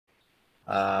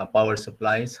power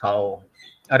supplies, how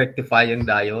rectifying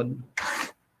diode.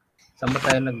 Saan ba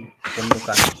tayo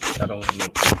nagpundukan? Karong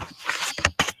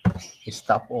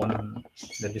stop on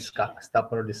the stop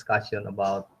or discussion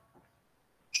about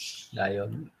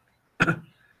diode.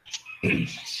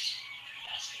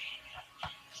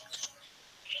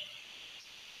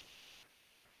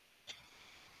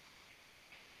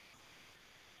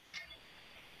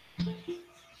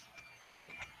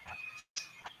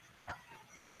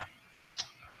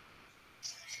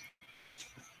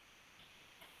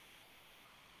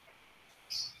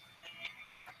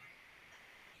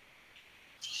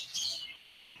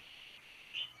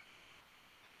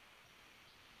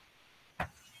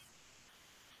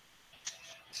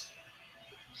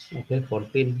 Okay,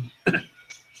 14.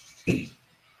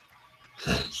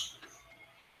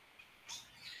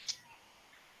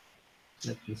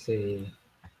 Let me say.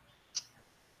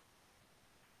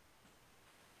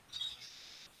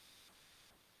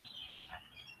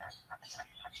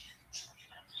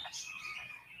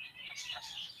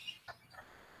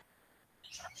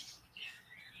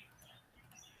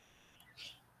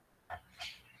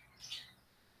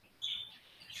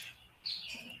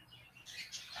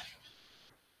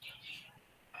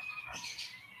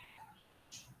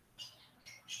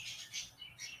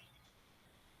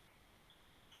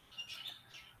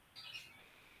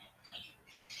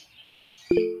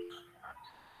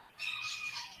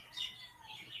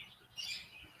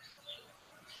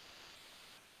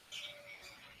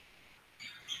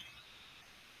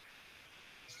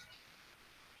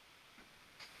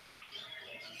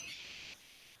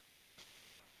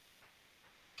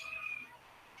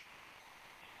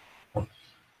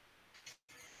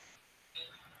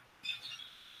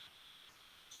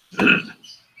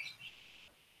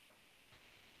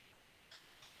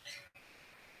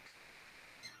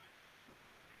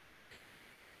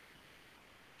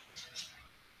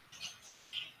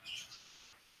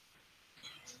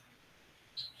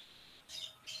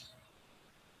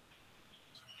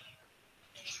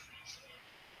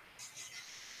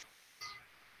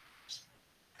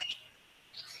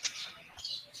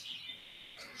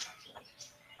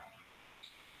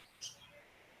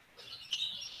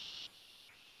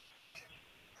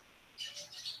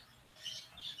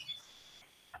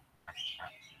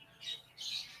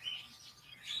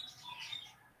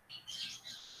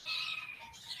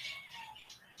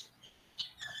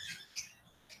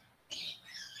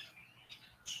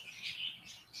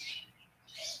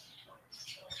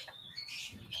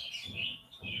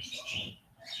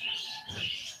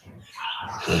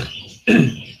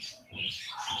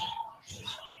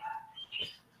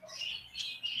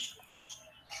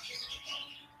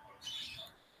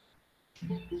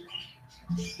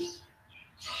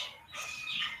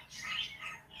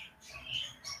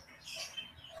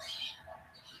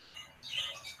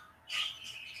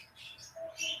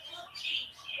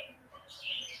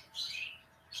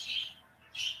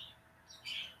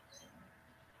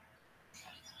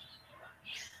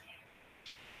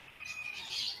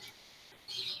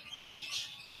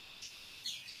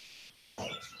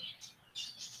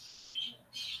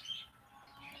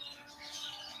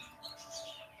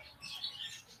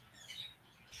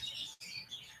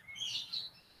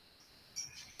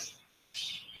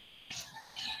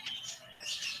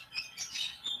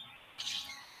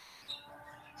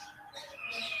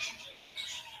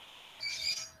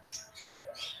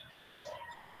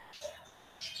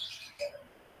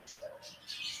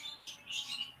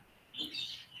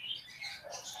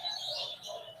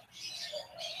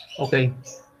 Okay.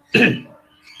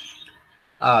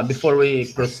 Before we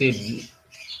proceed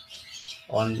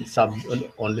on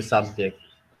the subject,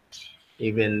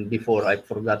 even before I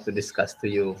forgot to discuss to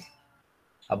you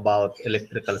about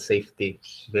electrical safety.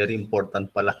 Very important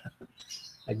pala.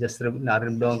 I just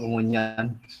narimdaman ko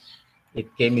ngunyan. It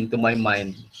came into my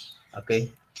mind. Okay.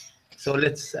 So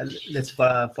let's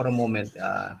for a moment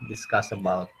discuss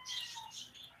about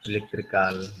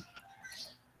electrical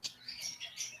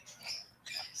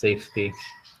safety.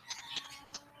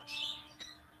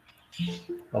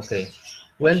 Okay.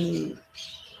 When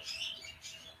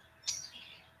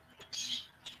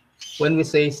we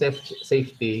say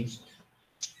safety,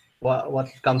 what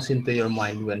comes into your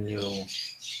mind when you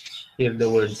hear the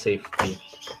word safety?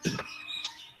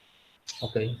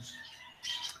 Okay.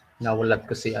 Nawalat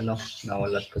ko si ano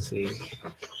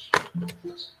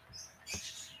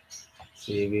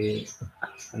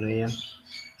yan,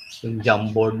 yung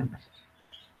Jamboard.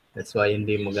 That's why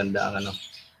hindi maganda ang ano.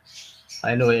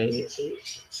 Anyway,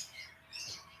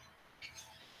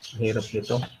 hirap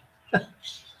nito.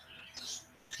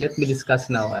 Let me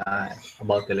discuss now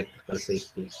about electrical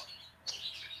safety.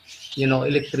 you know,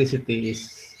 electricity is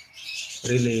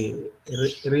really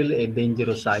a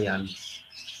dangerous science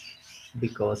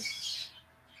because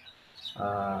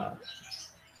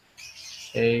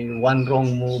one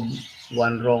wrong move,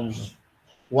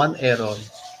 one error,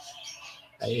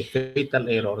 a fatal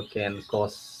error can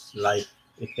cause life.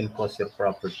 It can cause your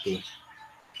property.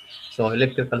 So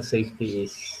electrical safety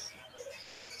is,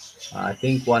 I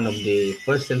think, one of the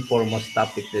first and foremost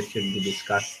topic that should be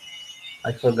discussed.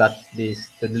 I forgot this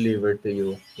to deliver to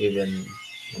you, even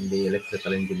in the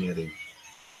electrical engineering.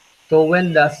 So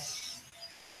when does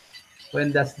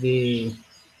the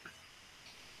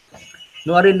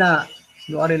no ari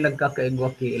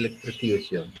nagkakaigwa ki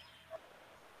electrocution?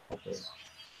 Okay.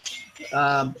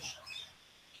 Um,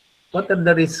 what are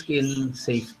the risks in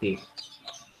safety?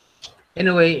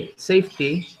 Anyway,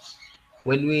 safety,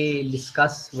 when we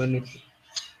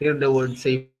hear the word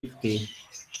safety,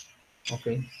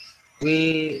 okay,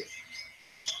 we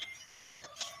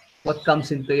what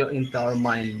comes into our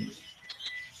mind,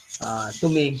 to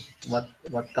me, what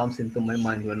comes into my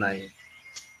mind when I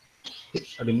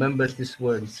remember this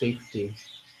word safety,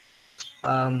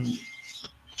 um,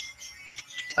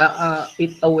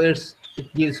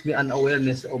 it gives me an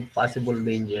awareness of possible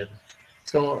danger.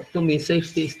 So to me,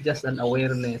 safety is just an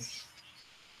awareness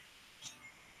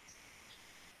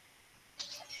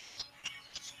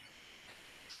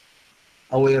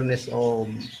of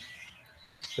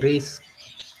risk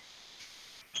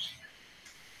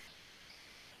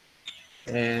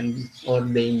and or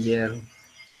danger.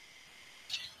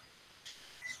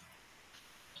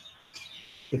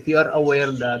 If you are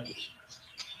aware that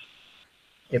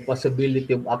a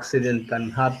possibility of accident can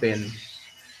happen,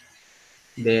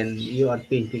 then you are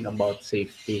thinking about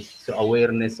safety. So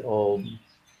awareness of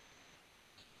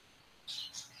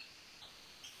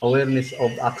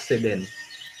accident.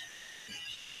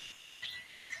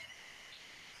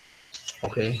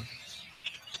 Okay?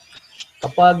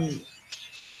 Kapag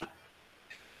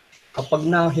kapag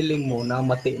nahiling mo,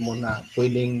 namati mo na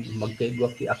pwedeng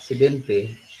magkaigwa ki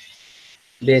aksidente,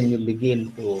 then you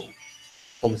begin to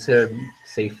observe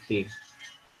safety.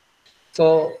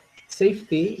 So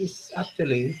safety is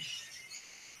actually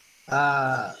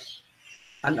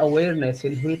an awareness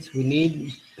in which we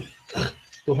need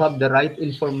to have the right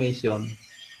information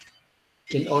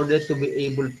in order to be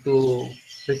able to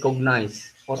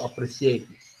recognize or appreciate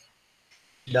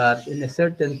that in a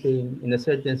certain thing, in a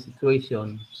certain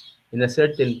situation, in a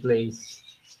certain place,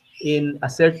 in a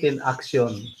certain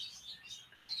action,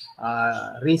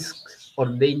 risk or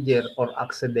danger or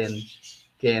accident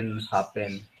can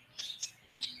happen.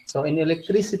 So in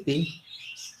electricity,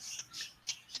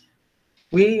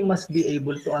 we must be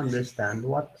able to understand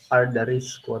what are the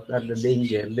risks, what are the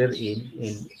danger therein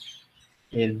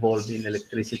involved in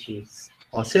electricity.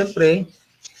 O siyempre,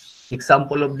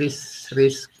 example of this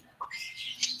risk,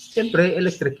 siyempre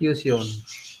electrocution.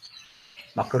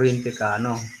 Makuryente ka,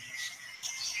 no?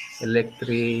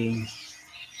 Electrocution.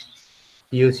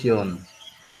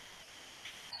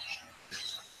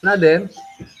 Another,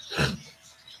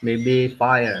 maybe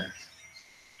fire.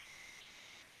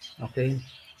 Okay?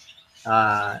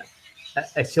 A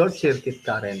short circuit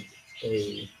current,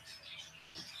 a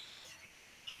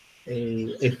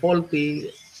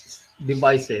faulty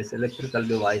electrical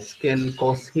device can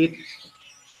cause heat,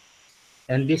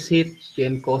 and this heat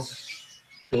can cause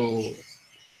to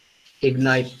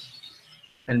ignite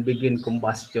and begin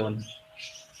combustion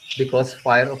because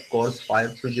fire, of course,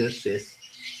 fire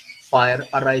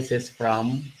arises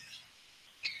from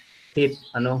heat,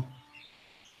 ano?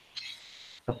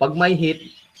 Kapag may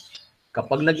heat,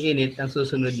 kapag nag-init, ang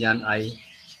susunod niyan ay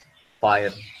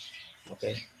fire.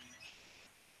 Okay?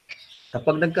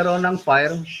 Kapag nagkaroon ng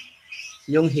fire,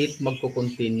 yung heat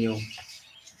magko-continue.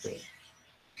 Okay.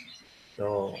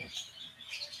 So,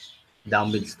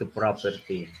 damage to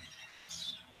property.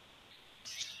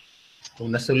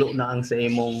 Kung nasulo na sa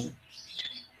imong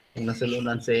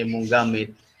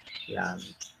gamit, yan,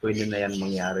 pwede na yan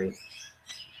mangyari.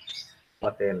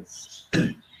 What else?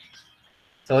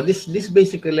 So this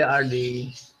basically are the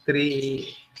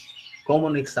three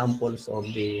common examples of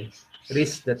the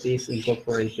risk that is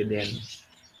incorporated in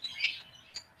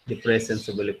the presence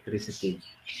of electricity.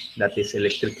 That is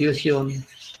electrocution,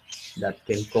 that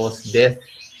can cause death,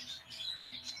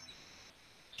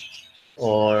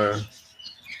 or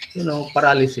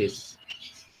paralysis.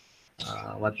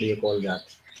 What do you call that?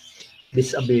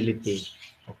 Disability.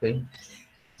 Okay?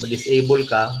 Ma-disable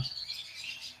ka,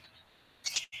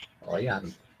 o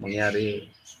yan,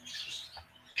 mangyari.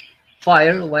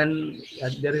 Fire, when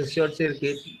there is short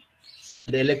circuit,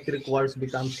 the electric wires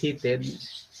becomes heated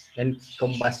and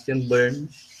combustion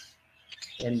burns,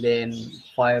 and then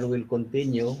fire will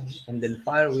continue, and then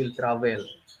fire will travel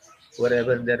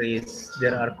wherever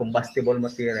there are combustible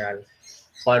material,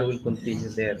 fire will continue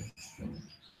there.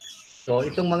 So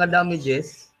itong mga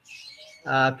damages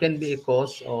can be a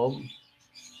cause of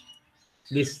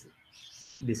this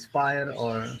fire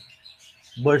or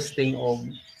bursting of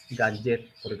gadget.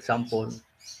 For example,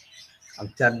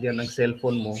 ang charger ng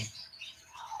cellphone mo,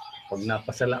 pag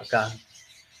napasala ka,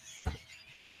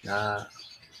 na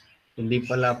hindi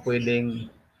pala pwede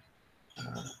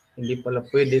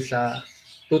sa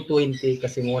 220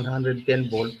 kasi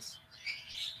 110 volts,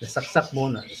 nasaksak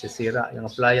mo na, nasisira. Yung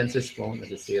appliances mo,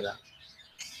 nasisira.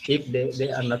 If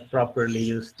they are not properly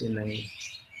used in a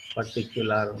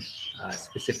particular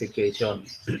specification.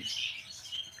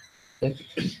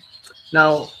 Okay.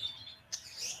 Now,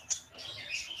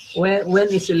 when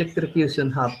is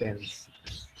electrocution happens,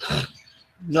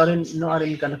 no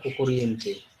rin ka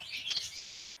nakukuryente.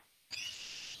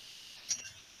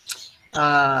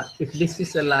 If this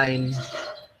is a line,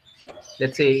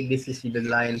 let's say this is the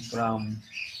line from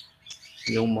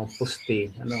yung mga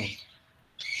poste, ano,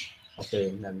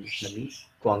 okay,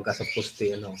 nagkuhan ka sa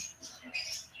poste, ano,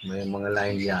 may mga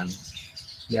line yan.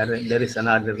 There is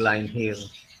another line here.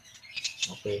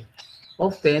 Okay.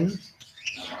 Often,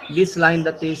 this line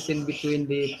that is in between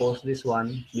the post, this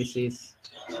is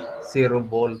 0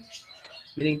 volt,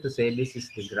 meaning to say this is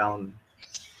the ground,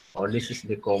 or this is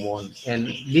the common,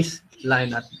 and this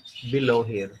line at below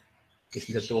here is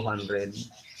the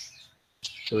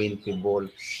 220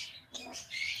 volts.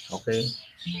 Okay,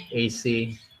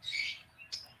 AC.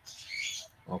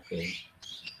 Okay.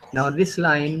 Now this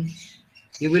line,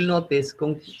 you will notice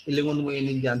kung ilingon mo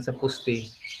yun dyan sa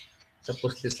poste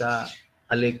sa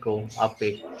Aleco,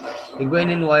 APEC,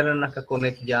 igwainin wire na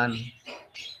nakakonect dyan.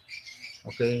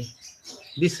 Okay.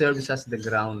 This serves as the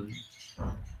ground.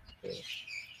 Okay.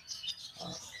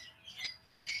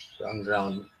 So ang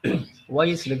ground. Why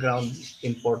is the ground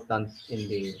important in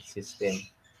the system?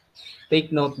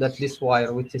 Take note that this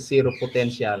wire, which is zero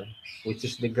potential, which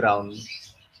is the ground,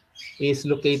 is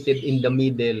located in the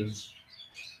middle.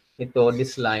 Ito,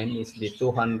 this line is the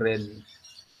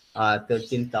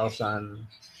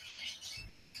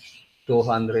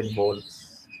 13,200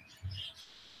 volts.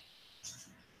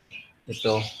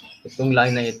 Itong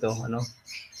line na ito, ano?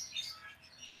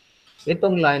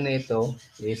 Itong line na ito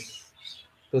is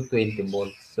 220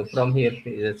 volts. So from here,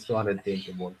 it's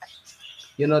 220 volts.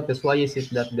 You notice why is it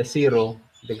that the zero,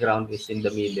 the ground is in the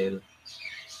middle?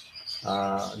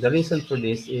 The reason for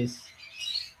this is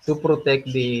to protect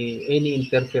any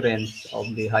interference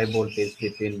of the high voltage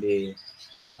between the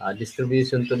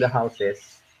distribution to the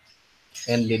houses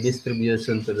and the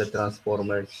distribution to the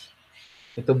transformers.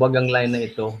 Ito bagang line na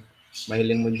ito,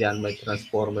 mahiling mo dyan, may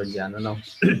transformer dyan, ano?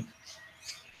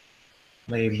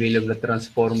 May bilog na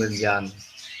transformer dyan.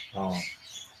 Oh.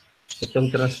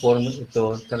 Itong transformer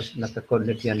ito,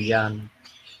 nakakonect yan dyan.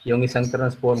 Yung isang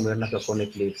transformer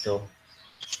nakakonect dito.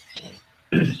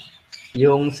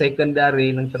 Yung secondary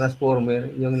ng transformer,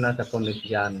 yung nakakonect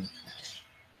dyan.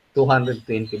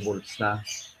 220 volts na.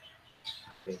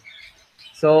 Okay.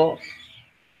 So,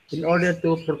 in order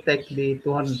to protect the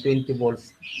 220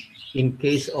 volts in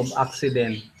case of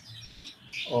accident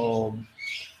of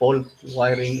fault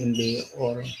wiring in the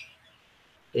or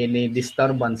any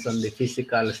disturbance on the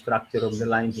physical structure of the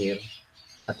line here,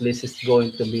 at least it's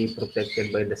going to be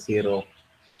protected by the zero.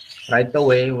 Right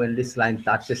away, when this line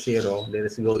touches zero, there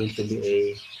is going to be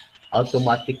a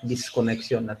automatic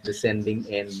disconnection at the sending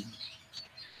end.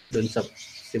 Dun sa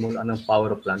simula ng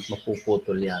power plant,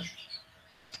 mapuputol yan.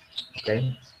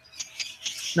 Okay?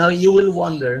 Now, you will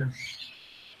wonder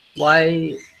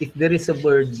why, if there is a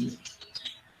bird,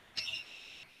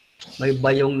 may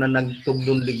bayong na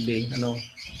nagtugdong ligdi, ano,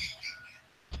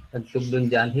 nagtugdong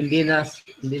dyan, hindi na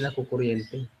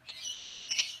kukuryente.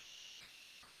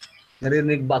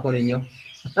 Narinig ba ako ninyo?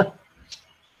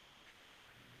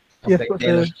 Okay,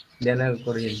 yes, hindi na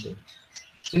kukuryente.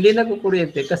 Hindi na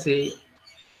kukuryente kasi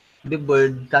the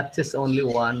bird touches only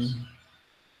one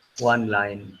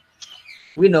line.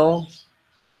 We know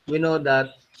that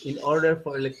in order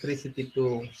for electricity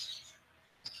to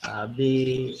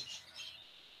be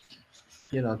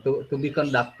to be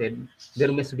conducted,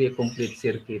 there must be a complete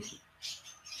circuit.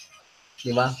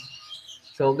 Di ba?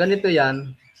 So, ganito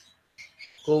yan.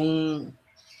 Kung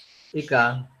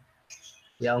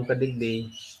yaong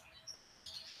kadigdi,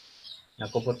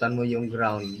 nakuputan mo yung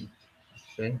ground.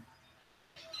 Okay?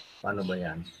 Paano ba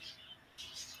yan?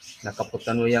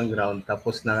 Nakaputan mo yung ground,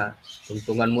 tapos na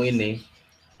tungtungan mo ini,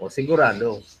 o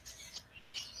sigurado.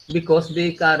 Because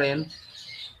the current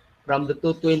from the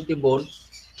 220 volts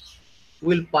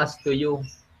will pass to you.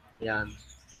 Yan.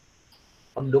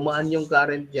 Pag dumaan yung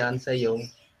current yan sa iyo,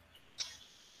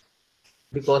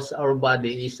 because our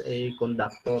body is a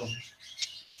conductor,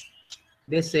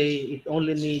 they say it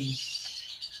only needs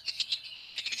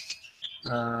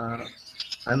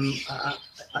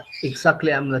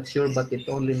exactly I'm not sure, but it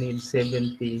only needs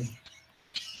 70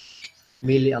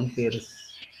 milliamperes.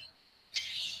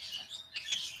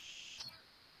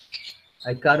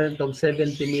 A current of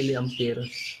 70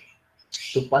 milliamperes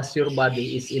to pass your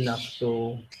body is enough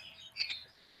to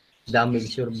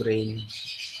damage your brain.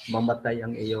 Mamatay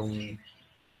ang iyong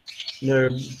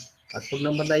nerve. At pag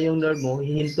namatay yung nerve mo,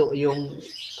 hihinto yung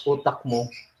utak mo.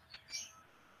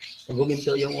 Pag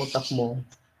huminto yung utak mo,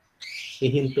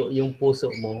 hihinto yung puso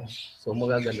mo. So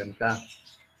magagalan ka.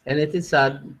 And it is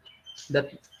sad that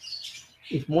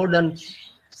if more than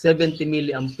 70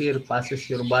 milliampere passes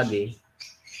your body,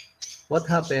 what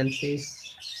happens is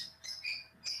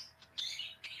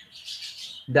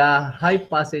the high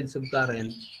passage of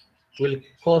current will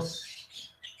cause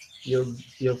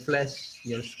your flesh,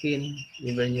 your skin,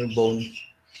 even your bones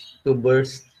to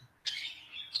burst.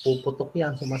 Puputok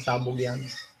yan, sumasabog yan.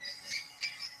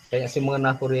 Kaya si mga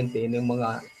nakuryente, yung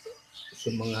mga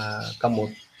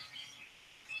kamot,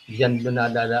 diyan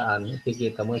nadadaan,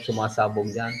 kikita mo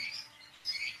sumasabog yan.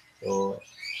 So,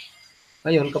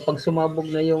 ngayon, kapag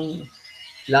sumabog na yung,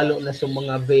 lalo na sa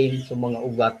mga vein, sa mga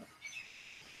ugat,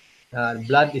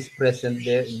 blood is present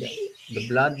there. The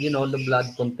blood, the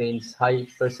blood contains high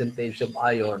percentage of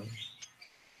iron,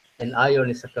 and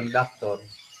iron is a conductor.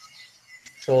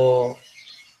 So,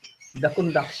 the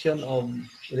conduction of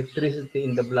electricity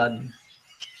in the blood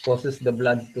causes the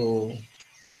blood to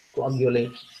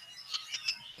coagulate,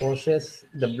 causes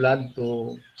the blood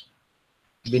to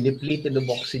be depleted of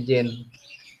oxygen.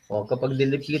 O kapag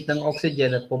dideplete ng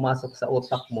oxygen at pumasok sa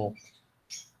utak mo,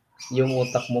 yung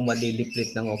utak mo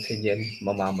madideplete ng oxygen,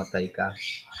 mamamatay ka.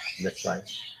 That's why.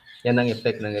 Yan ang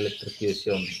effect ng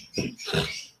electrocution.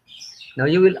 Now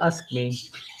you will ask me,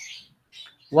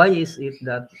 why is it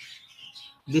that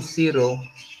this zero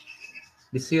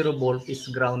volt is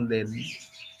grounded,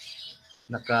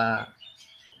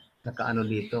 naka-ano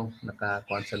dito,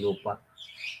 nakakuan sa lupa.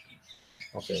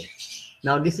 Okay.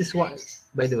 Now this is what,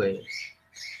 by the way,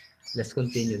 let's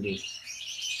continue this.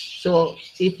 So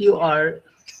if you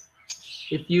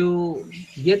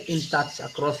get in touch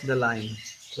across the line,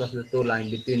 across the two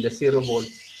line between the 0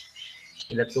 volts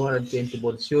and the 220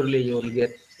 volts, surely you will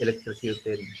get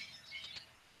electrocuted.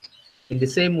 In the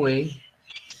same way,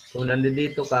 kung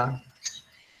nandito ka,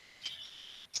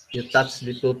 you touch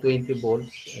the 220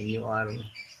 volts and you are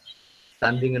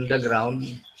standing on the ground,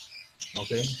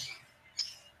 okay?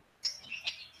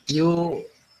 You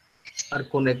are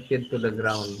connected to the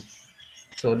ground.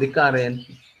 So the current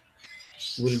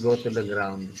will go to the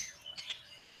ground.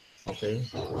 Okay?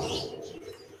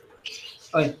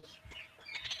 Oy.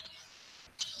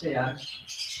 Siya.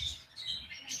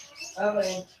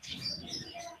 Okay.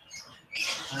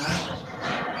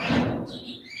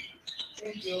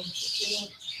 Thank you.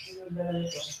 Sino dala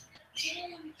nito?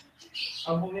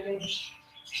 Ang bumili.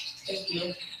 Thank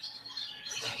you.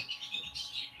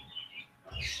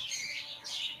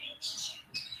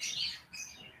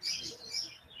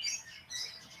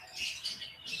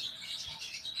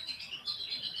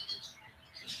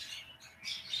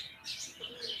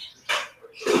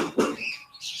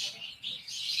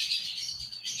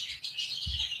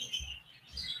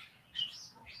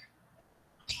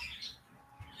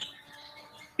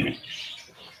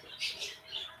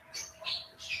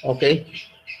 Okay?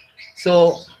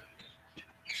 So,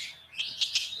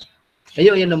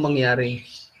 yan ang mangyari.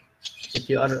 If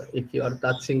you are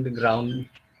touching the ground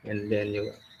and then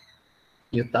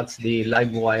you touch the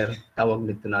live wire, tawag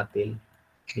dito natin.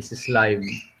 This is live.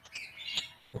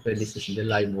 Okay, this is the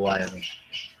live wire.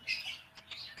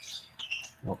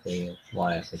 Okay,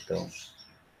 wire ito.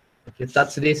 If you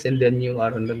touch this and then you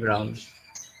are on the ground,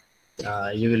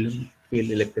 you will feel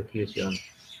electrocution.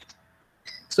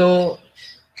 So,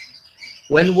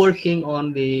 when working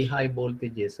on the high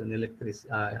voltages, on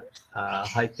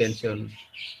high tension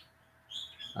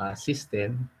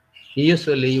system, you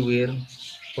usually wear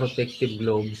protective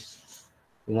gloves.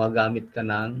 Gumagamit ka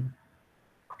ng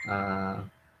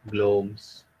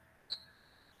gloves,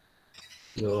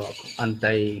 your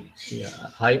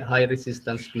high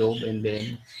resistance glove, and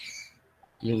then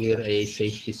you wear a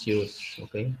safety shoes.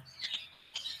 Okay?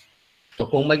 So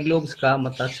kung may gloves ka,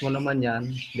 matouch mo naman yan,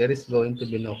 there is going to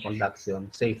be no conduction.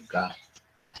 Safe ka.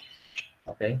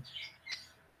 Okay?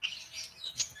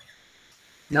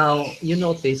 Now, you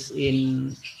notice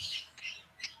when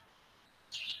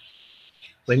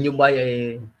you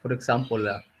buy for example,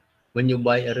 when you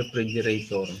buy a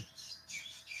refrigerator,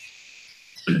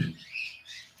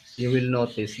 you will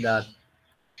notice that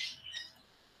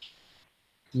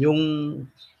yung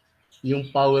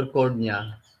power cord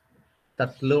niya,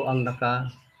 tatlo ang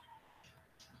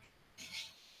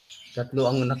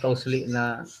nakausli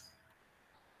na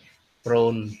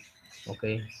prone.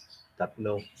 Okay?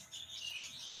 Tatlo.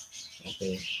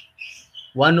 Okay.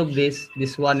 One of this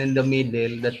one in the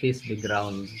middle, that is the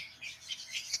ground.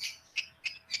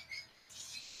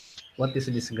 What is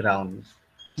this ground?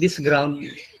 This ground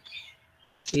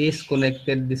is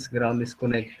connected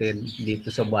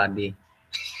dito sa body.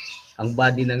 Ang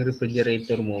body ng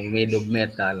refrigerator mo made of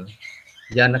metal.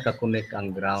 Diyan nakakonect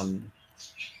ang ground.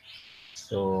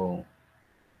 So,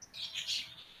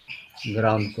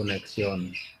 ground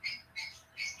connection.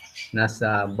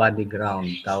 Nasa body ground,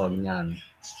 tawag niyan.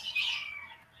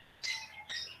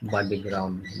 Body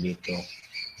ground dito.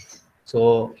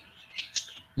 So,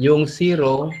 yung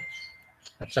zero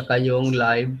at saka yung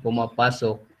live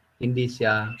pumapasok, hindi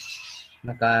siya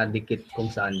nakadikit kung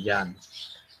saan dyan.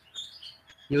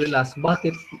 You will ask,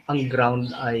 bakit ang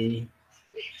ground ay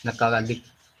nakadikit?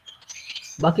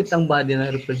 Bakit ang body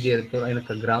ng refrigerator ay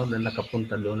naka-ground na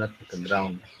nakapunta doon at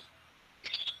naka-ground?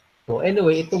 So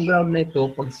anyway, itong ground na ito,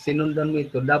 pag sinundan mo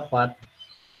ito, dapat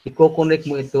i-connect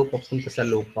mo ito papunta sa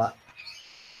lupa.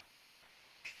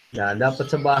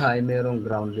 Dapat sa bahay mayroong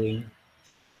grounding.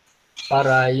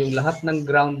 Para yung lahat ng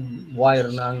ground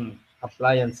wire ng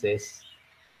appliances,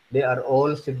 they are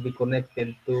all should be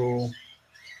connected to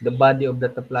the body of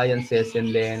that appliances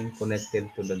and then connected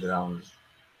to the ground.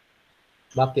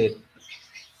 Bakit?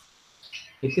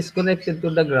 It is connected to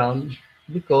the ground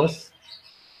because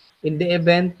in the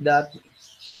event that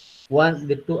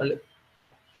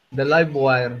the live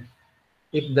wire,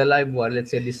 if the live wire,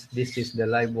 let's say this is the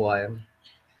live wire,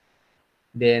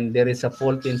 then there is a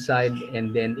fault inside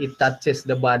and then it touches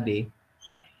the body,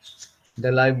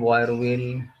 the live wire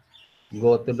will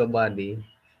go to the body,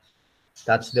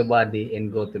 touch the body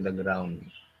and go to the ground.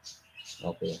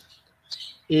 Okay.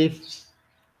 If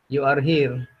you are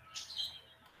here,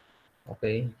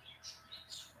 okay,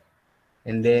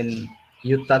 and then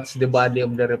you touch the body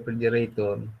of the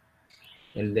refrigerator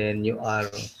and then you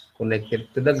are connected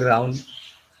to the ground,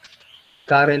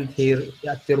 current here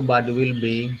at your body will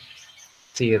be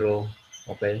zero.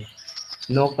 Okay.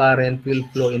 No current will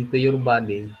flow into your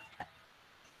body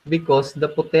because the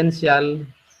potential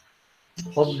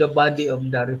of the body of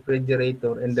the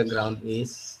refrigerator and the ground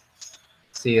is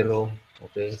zero.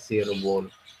 Okay, 0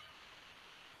 volt.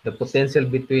 The potential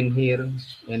between here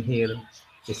and here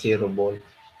is 0 volt.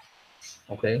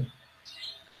 Okay,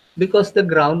 because the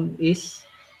ground is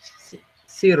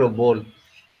 0 volt.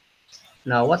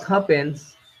 Now what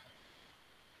happens?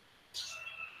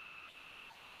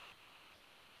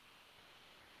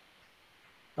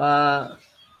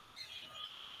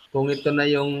 Kung ito na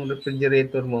yung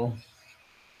refrigerator mo,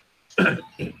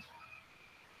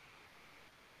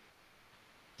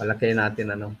 palakay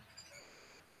natin ano.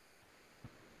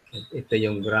 Ito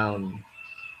yung ground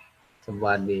sa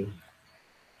body.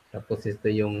 Tapos ito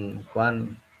yung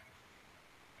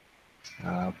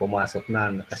pumasok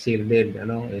na, naka-shielded,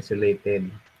 insulated.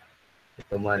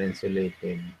 Ito man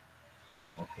insulated.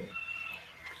 Okay.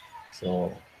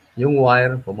 So, yung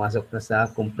wire pumasok na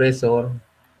sa compressor,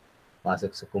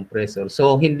 pasok sa compressor.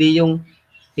 So, hindi yung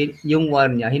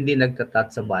wire niya hindi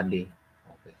nagta-touch sa body.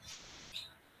 Okay.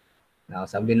 Now,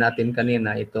 sabi natin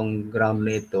kanina, itong ground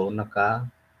na ito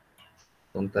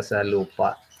nakapunta sa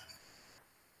lupa.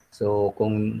 So,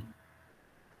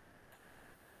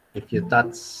 if you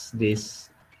touch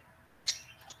this,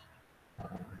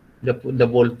 the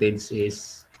voltage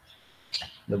is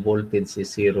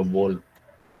 0 volt.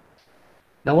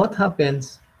 Now, what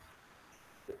happens?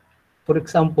 For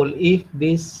example, if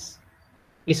this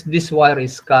wire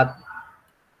is cut,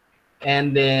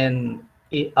 and then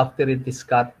after it is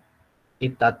cut,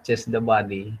 it touches the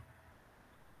body.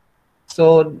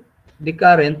 So the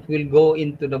current will go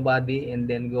into the body and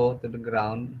then go to the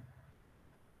ground.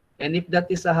 And if that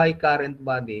is a high current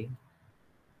body,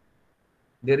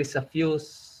 there is a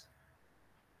fuse,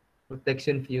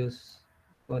 protection fuse.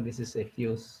 Oh, this is a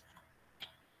fuse.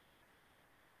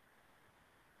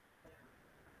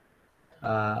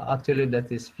 Actually,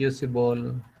 that is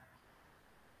fusible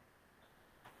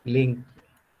link.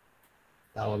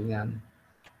 Tawag yan.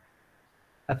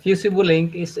 A fusible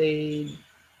link is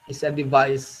a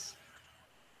device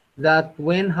that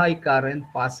when high current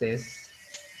passes,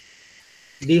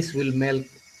 this will melt.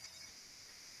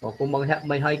 O kung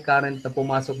may high current na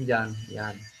pumasok dyan,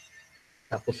 yan.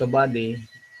 Tapos sa body,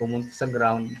 pumunta sa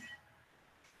ground.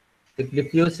 If the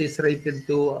fuse is rated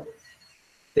to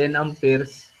 10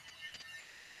 amperes,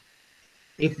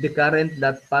 if the current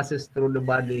that passes through the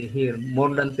body here more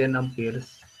than 10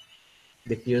 amperes,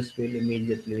 the fuse will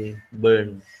immediately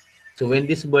burn. So when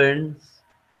this burns,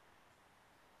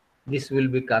 this will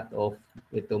be cut off.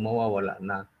 Ito mawawala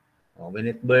na. When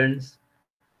it burns,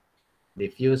 the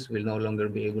fuse will no longer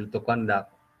be able to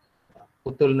conduct.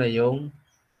 Putol na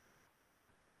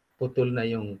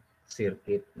yung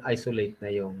circuit. Isolate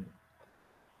na yung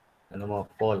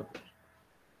fault.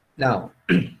 Now,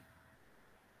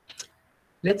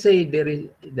 let's say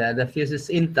the fuse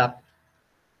is intact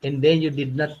and then you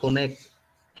did not connect,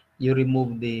 you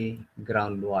remove the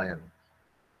ground wire.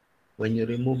 When you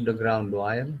remove the ground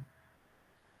wire,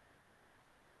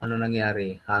 ano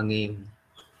nangyari? Hanging.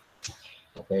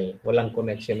 Okay, walang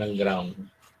connection ng ground.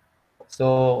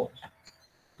 So,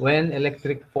 when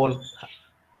electric fault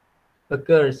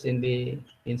occurs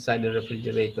inside the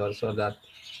refrigerator, so that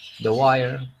the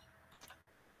wire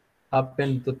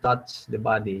happen to touch the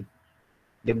body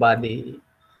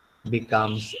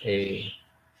becomes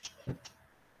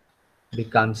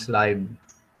live.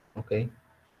 Okay?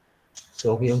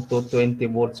 So, yung 220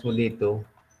 volts mo dito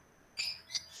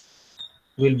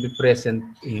will be present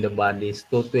in the body.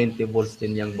 220 volts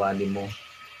din yung body mo.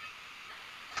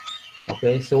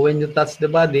 Okay? So, when you touch the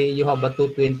body, you have a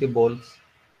 220 volts.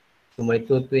 So, may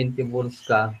 220 volts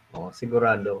ka,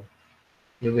 sigurado,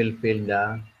 you will feel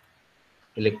the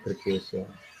electrocution.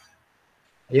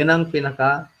 Yun ang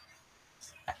pinaka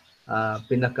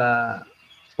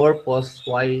purpose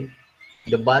why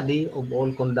the body of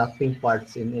all conducting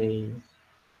parts in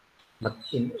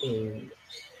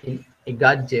a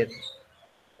gadget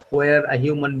where a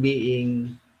human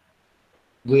being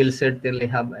will certainly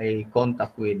have a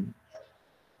contact with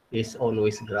is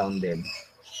always grounded.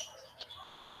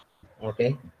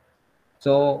 Okay?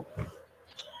 So,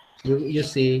 you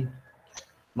see,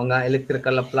 mga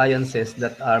electrical appliances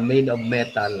that are made of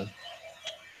metal,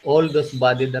 all those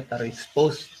bodies that are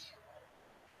exposed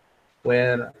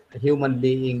where a human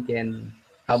being can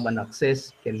have an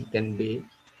access, can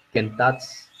touch,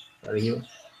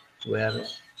 where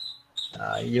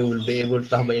you will be able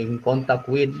to have a contact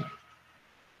with,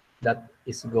 that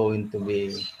is going to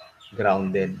be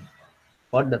grounded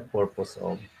for the purpose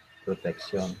of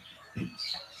protection.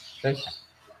 Okay.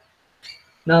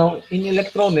 Now, in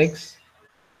electronics,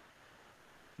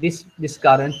 this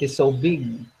current is so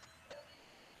big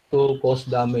to cause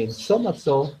damage. So much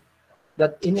so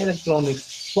that in electronics,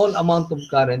 small amount of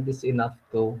current is enough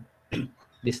to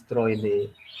destroy the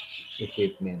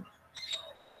equipment.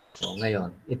 So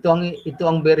ngayon, ito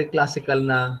ang very classical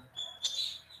na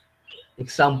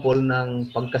example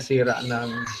ng pagkasira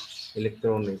ng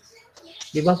electronics.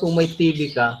 Di ba kung may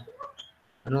TV ka,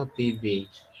 TV?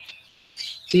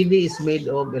 TV is made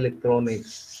of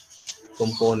electronics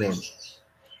component.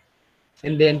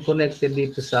 And then connected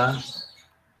dito sa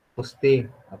poste.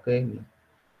 Okay?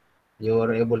 You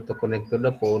are able to connect to the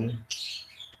phone.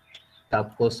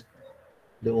 Tapos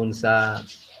doon sa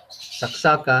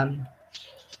saksakan,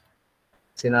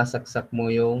 sinasaksak mo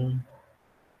yung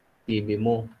TV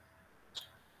mo.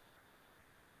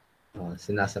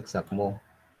 Sinasaksak mo.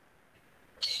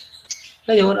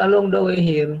 Ngayon, along the way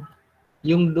here,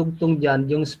 yung dugtong dyan,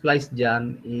 yung splice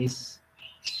dyan is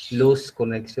loose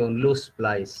connection, loose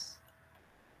splice.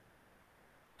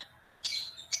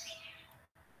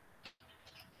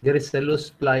 There is a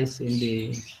loose splice in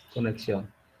the connection.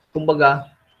 Kumbaga,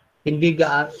 hindi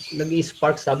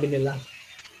nag-i-spark, sabi nila.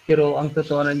 Pero ang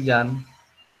totoo dyan,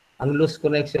 ang loose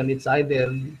connection, it's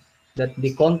either that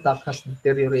the contact has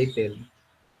deteriorated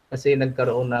kasi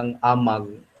nagkaroon ng amag,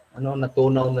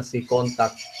 natunaw na si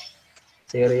contact,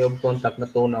 sa area of contact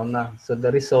natunaw na. So the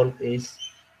result is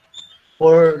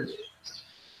for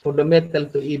the metal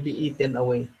to be eaten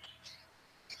away.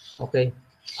 Okay.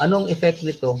 Anong effect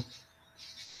nito?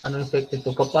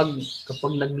 Kapag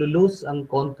naglo-lose ang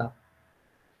contact,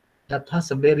 that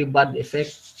has a very bad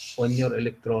effect on your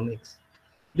electronics.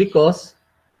 Because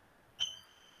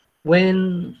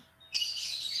when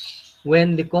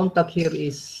the contact here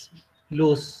is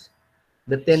loose,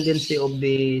 the tendency of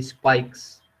the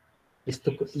spikes is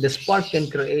the spark can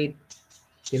create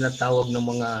tinatawag ng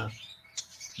mga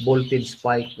voltage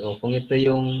spike. O kung ito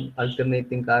yung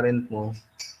alternating current mo,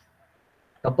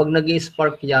 kapag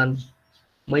nag-i-spark yan,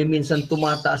 may minsan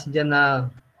tumataas dyan na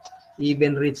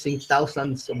even reaching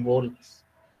thousands of volts.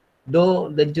 Though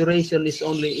the duration is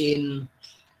only in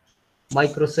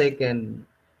microsecond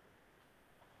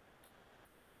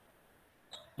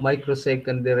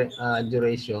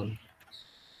duration.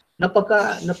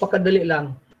 Napakadali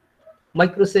lang.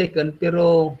 Microsecond,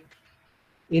 pero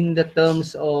in the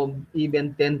terms of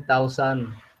even 10,000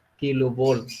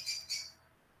 kilovolts.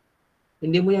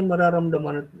 Hindi mo yan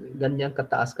mararamdaman ganyan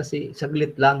kataas kasi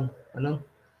saglit lang. Ano?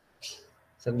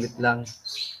 Saglit lang.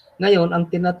 Ngayon, ang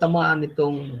tinatamaan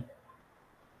nitong,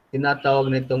 tinatawag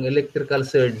nitong electrical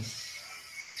surge,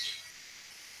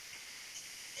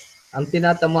 ang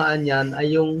tinatamaan yan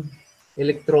ay yung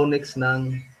electronics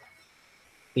ng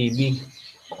TV.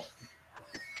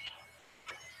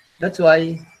 That's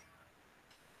why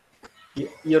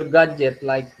your gadget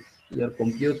like your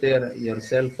computer, your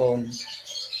cell phone,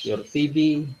 your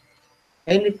TV,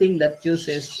 anything that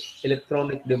uses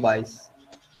electronic device,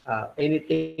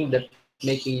 anything that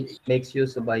makes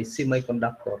use by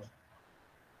semiconductor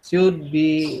should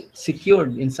be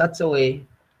secured in such a way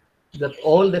that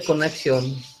all the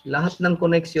connection, lahat ng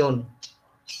connection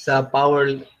sa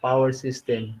power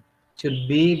system should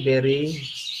be very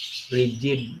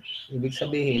rigid. Ibig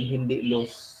sabihin, hindi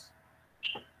loose.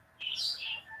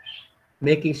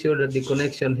 Making sure that the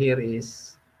connection here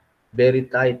is very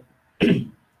tight.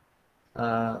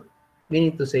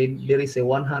 Meaning to say, there is a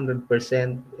 100%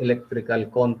 electrical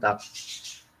contact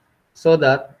so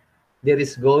that there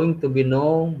is going to be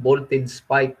no voltage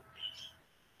spike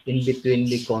in between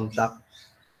the contact.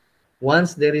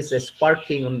 Once there is a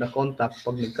sparking on the contact,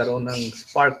 pag nagkaroon ng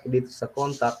spark dito sa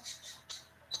contact,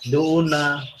 doon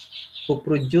na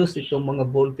puproduce itong mga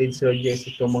voltage surges,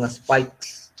 itong mga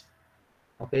spikes.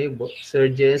 Okay,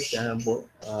 surges,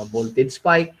 voltage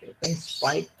spike, okay,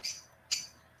 spike.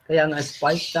 Kaya nga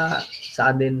spike ta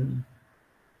sudden,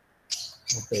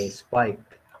 okay, spike.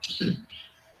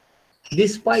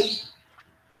 This spike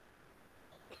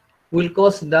will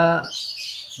cause the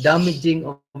damaging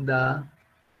of the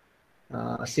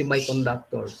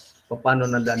semiconductors. Paano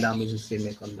nadadamage yung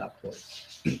semiconductors?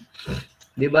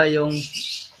 Di ba yung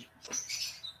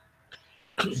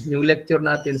lecture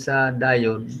natin sa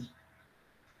diode,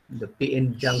 the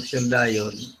PN junction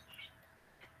diode,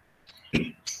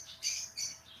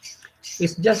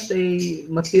 is just a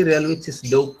material which is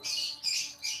doped.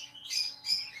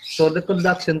 So the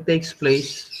conduction takes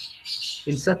place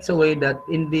in such a way that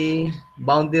in the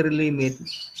boundary limit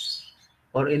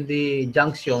or in the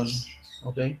junction,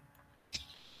 okay,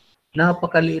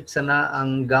 napakaliit sana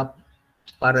ang gap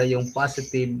para yung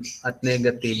positive at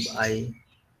negative ay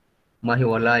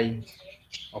mahiwalay.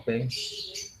 Okay?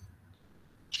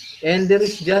 And there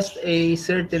is just a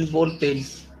certain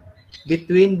voltage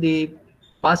between the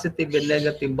positive and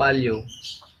negative value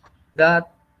that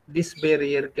this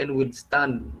barrier can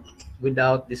withstand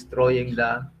without destroying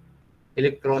the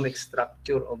electronic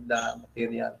structure of the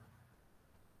material.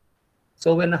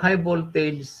 So when a high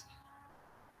voltage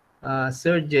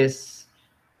surges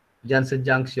dyan sa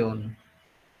junction,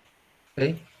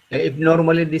 okay, if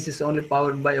normally this is only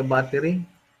powered by a battery,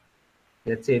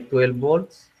 let's say 12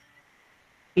 volts,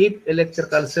 if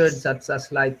electrical surge such as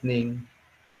lightning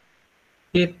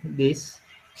hit this,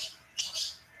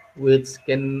 which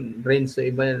can range to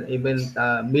even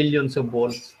millions of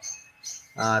volts,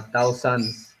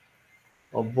 thousands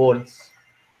of volts,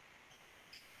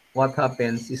 what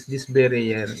happens is this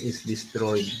barrier is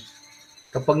destroyed.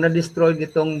 Kapag na-destroy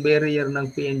itong barrier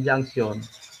ng PN junction,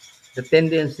 the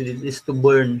tendency is to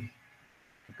burn.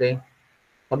 Okay?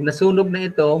 Pag nasunog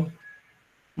na ito,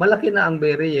 malaki na ang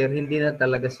barrier, hindi na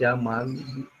talaga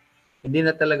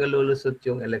lulusot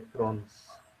yung electrons.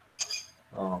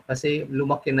 Kasi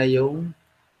lumaki na yung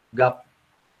gap.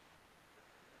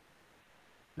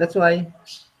 That's why,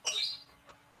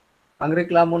 ang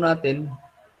reklamo natin,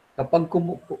 kapag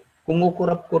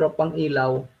kumukurap-kurap ang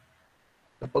ilaw,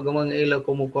 kapag ang mga ilaw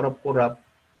kumukurap-kurap,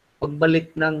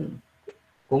 pagbalik ng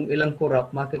kung ilang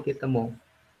kurap, makikita mo,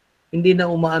 hindi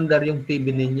na umaandar yung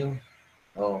TV ninyo.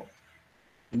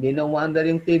 Hindi na umaandar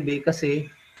yung TV kasi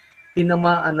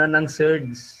tinamaan na ng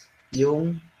surge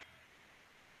yung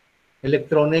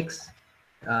electronics.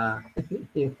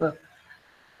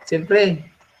 Siyempre,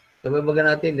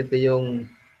 sababagan natin, ito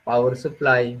yung power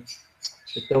supply,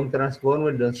 itong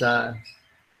transformer doon sa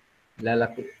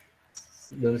lalaki,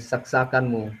 doon sa saksakan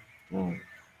mo.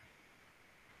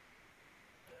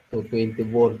 220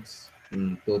 volts.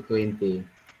 220.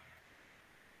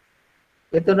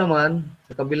 Ito naman,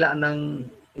 sa kabila ng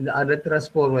other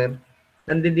transformer,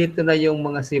 nandito na yung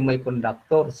mga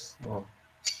semiconductors.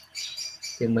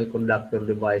 Semiconductor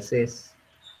devices.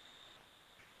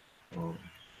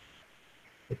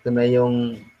 Ito na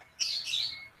yung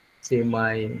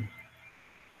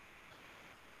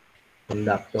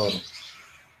semiconductor.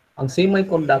 Ang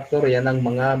semiconductor, yan ang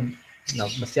mga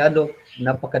masyado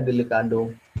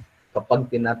napakadelikado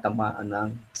kapag tinatamaan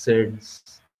ng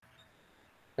surge.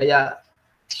 Kaya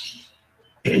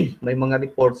may mga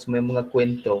reports, may mga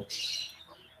kwento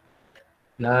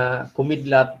na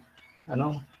kumidlat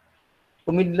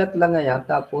kumidlat lang ngayon,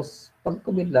 tapos pag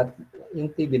kumidlat, yung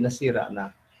TV nasira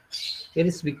na. It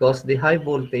is because the high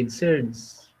voltage surge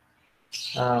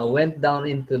went down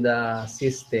into the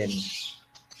system,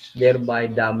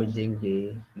 thereby damaging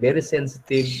the very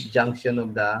sensitive junction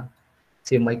of the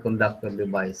semiconductor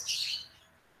device.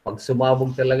 Pag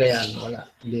sumabog talaga yan,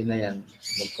 wala, hindi na yan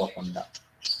magko-conduct.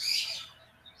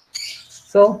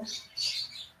 So,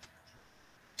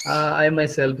 I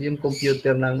myself, yung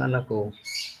computer ng anak ko,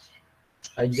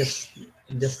 I just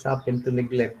happened to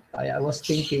neglect. I was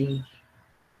thinking,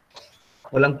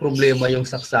 walang problema yung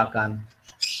saksakan.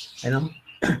 Ano?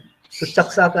 So,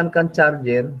 saksakan kan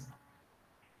charger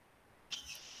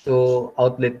to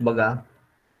outlet baga,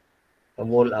 a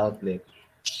wall outlet.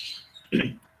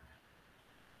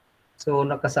 So,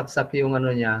 nakasaksak yung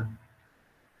ano niya.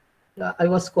 I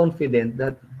was confident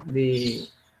that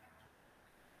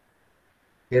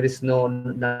there is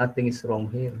nothing is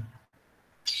wrong here.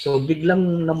 So,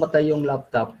 biglang namatay yung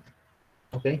laptop.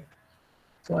 Okay?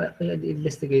 So, I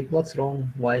investigate what's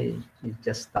wrong, why it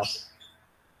just stopped.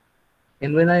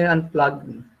 And when I unplug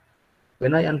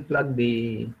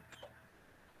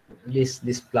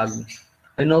this plug,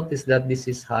 I noticed that this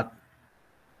is hot.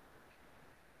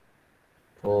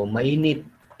 O mainit.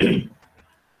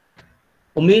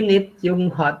 Uminit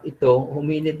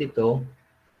ito,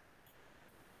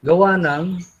 gawa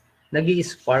ng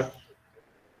nag-i-spark.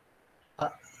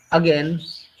 Again,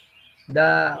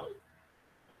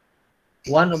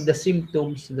 one of the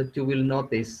symptoms that you will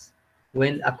notice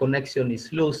when a connection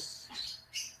is loose,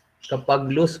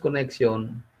 kapag loose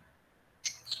connection,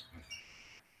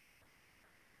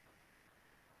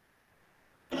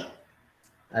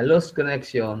 a loose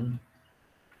connection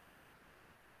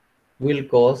will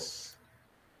cause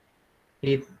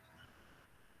heat.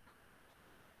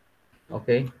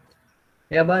 Okay?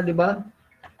 Kaya ba, di ba?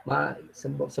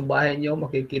 Sa bahay nyo,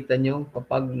 makikita nyo,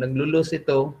 kapag naglulus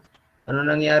ito, ano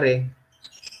nangyari?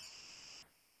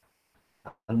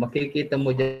 Ang makikita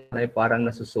mo dyan ay parang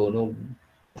nasusunog.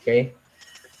 Okay?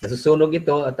 Nasusunog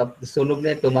ito, at sunog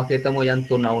na ito, makita mo yan,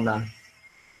 tunaw na.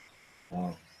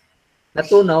 Oh.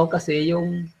 Natunaw kasi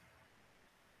yung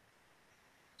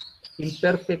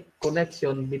imperfect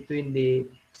connection between the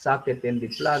socket and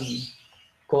the plug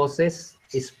causes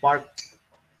a spark.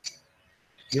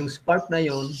 Yung spark na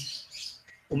yon,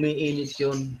 umiinit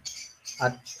yun.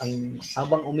 At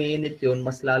habang umiinit yun,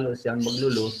 mas lalo siyang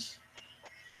maglulus.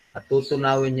 At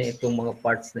tutunawin niya itong mga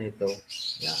parts na ito.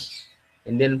 Yan.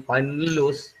 And then finally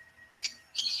lose,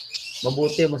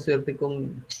 mabuti, maswerte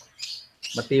kung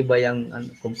matibay ang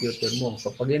computer mo.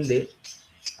 Kapag hindi,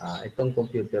 itong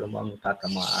computer mo ang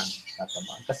tatamaan.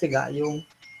 Kasi nga, yung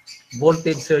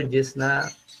voltage surges na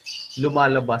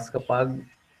lumalabas kapag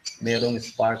merong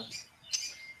spark.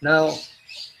 Now,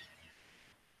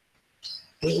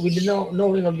 with the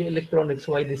knowing of the electronics,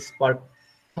 why this spark,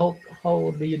 how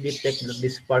do you detect that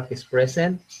this spark is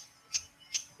present?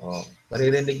 Oh,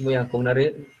 maririnig mo yan kung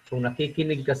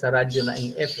nakikinig ka sa radyo na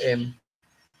ng FM.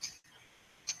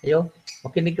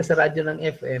 Makinig ka sa radyo ng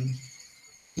FM.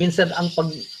 Minsan ang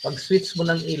pag-switch mo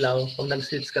ng ilaw, pag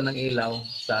nag-switch ka ng ilaw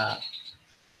sa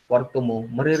kwarto mo,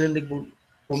 maririnig mo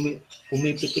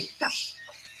pumipitik ka.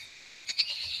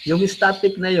 Yung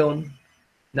static na yon,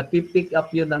 napipick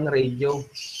up yun ng radio.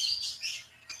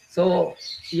 So,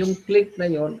 yung click na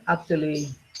yon, actually,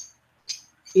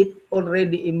 it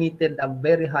already emitted a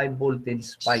very high voltage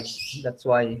spike. That's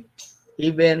why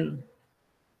even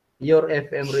your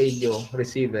FM radio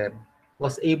receiver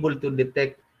was able to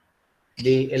detect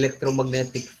the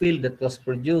electromagnetic field that was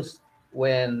produced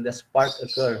when the spark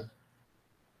occurred.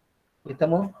 Kita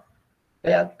mo?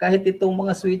 Kaya kahit itong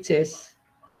mga switches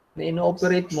na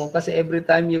ino-operate mo, kasi every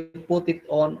time you put it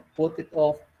on, put it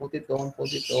off, put it on, put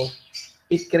it off,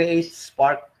 it creates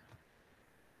spark.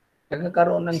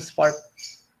 Nagkakaroon ng spark.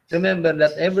 Remember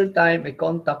that every time a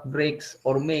contact breaks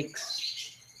or makes,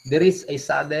 there is a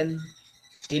sudden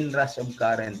inrush of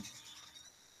current.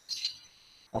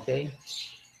 Okay?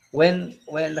 When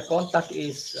the contact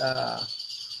is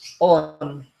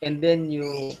on and then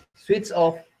you switch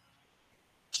off,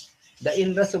 the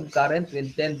inrush of current will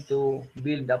tend to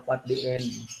build up at the end.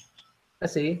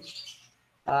 Kasi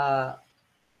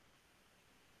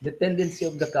the tendency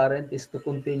of the current is to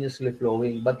continuously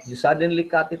flowing, but you suddenly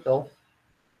cut it off.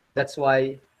 That's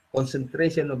why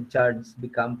concentration of charge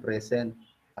become present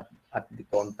at the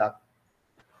contact.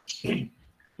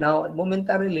 Now,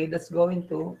 momentarily, that's going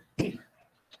to,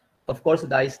 of course,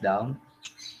 dies down,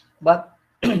 but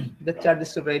the charge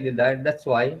is already there. That's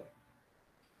why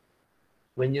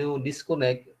when you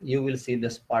disconnect, you will see the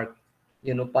spark.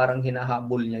 Parang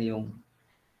hinahabol niya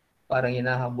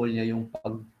yung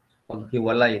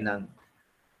paghiwalay ng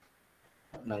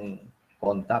ng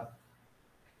contact.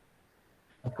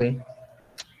 Okay?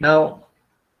 Now,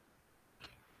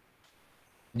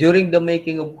 during the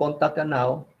making of contact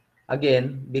now,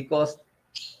 again, because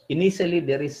initially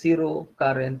there is zero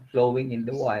current flowing in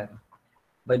the wire,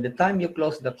 by the time you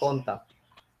close the contact,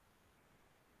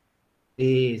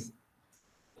 the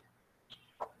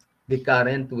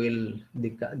current will,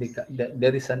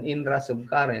 there is an inrush of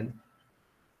current.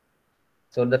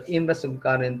 So that inrush of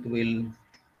current will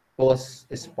cause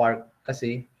a spark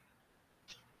kasi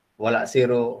wala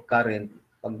zero current.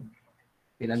 Pag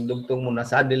pinagdugtong mo na,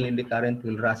 suddenly the current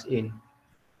will rush in.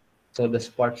 So the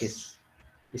spark is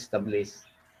established.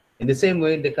 In the same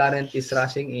way, the current is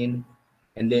rushing in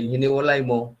and then hiniwalay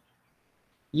mo,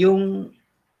 yung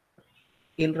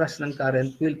inrush ng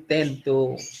current will tend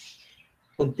to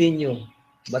continue.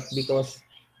 But because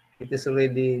it is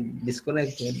already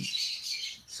disconnected,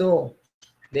 so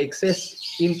the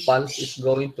excess impulse is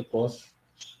going to cause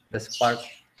the spark.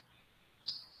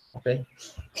 Okay?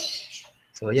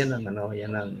 So yan ang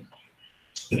yan ang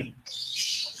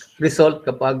result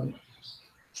kapag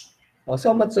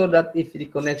so much so that if the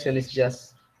connection is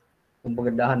just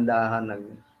kumbaga dahan-dahan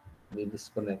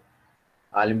nag-disconnect.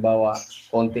 Halimbawa,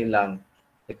 konti lang,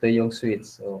 ito yung switch.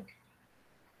 So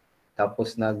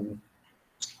tapos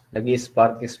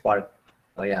nag-spark.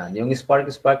 O yan, yung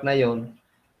spark na yon,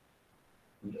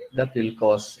 that will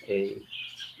cause a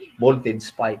voltage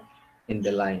spike in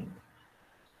the line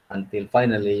until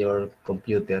finally your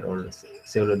computer or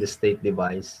solid-state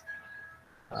device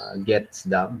get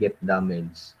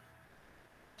damaged.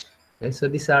 Okay, so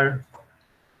these are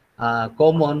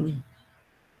common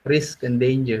risks and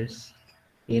dangers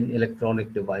in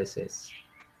electronic devices.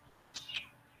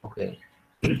 Okay,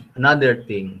 another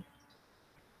thing.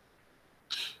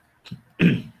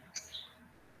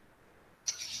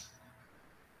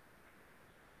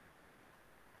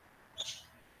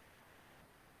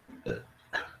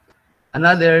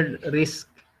 Another risk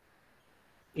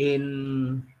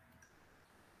in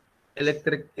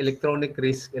electrical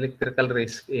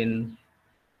risk in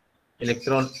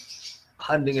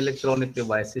handling electronic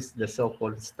devices, the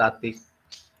so-called static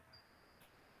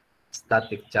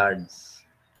charge.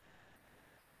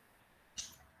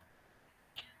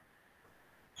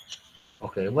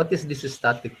 Okay, what is this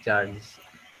static charge?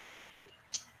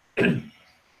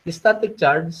 The static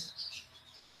charge,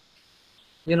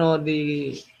 you know,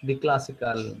 the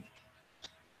classical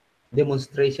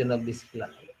demonstration of this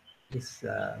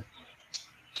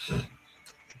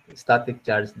static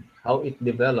charge, how it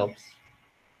develops,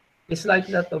 it's like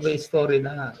that of a story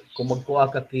na kung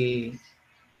magkuha ka ki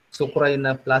sukray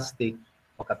na plastic,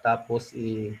 pagkatapos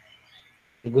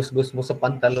igusgus mo sa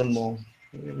pantalon mo,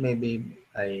 maybe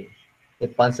a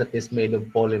pants that is made of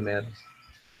polymer.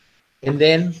 And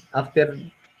then, after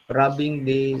rubbing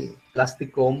the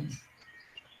plastic comb,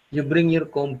 you bring your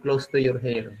comb close to your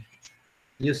hair.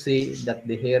 You see that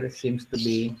the hair seems to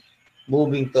be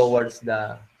moving towards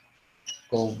the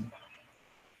comb.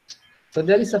 So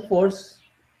there is a force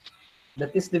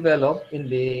that is developed in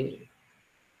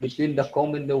between the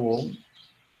comb and the womb,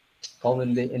 comb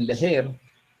and the hair.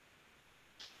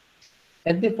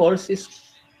 And the force is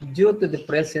due to the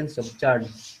presence of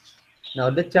charge. Now,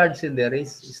 the charge in there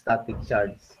is static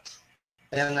charge.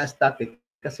 Kaya nga static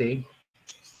kasi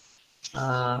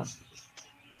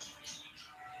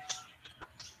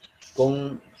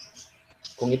kung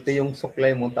ito yung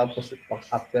suklay mo, tapos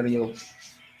after you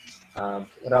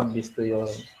rub this to your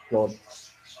cloth,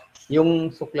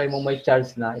 yung suklay mo may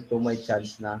charge na, ito may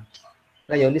charge na.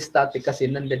 Ngayon, static kasi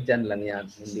nandiyan lang yan,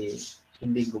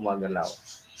 hindi gumagalaw.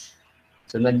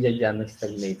 So nandiyan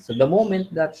nag-stagnate. So the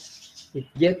moment that it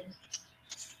get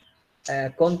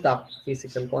contact,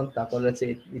 physical contact, or let's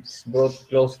say it's brought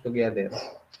close together,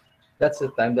 that's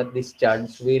the time that this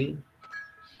charge will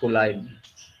collide.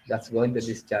 That's going to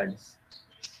discharge.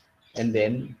 And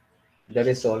then the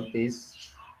result is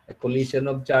a collision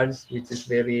of charge, which is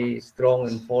very strong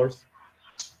in force,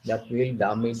 that will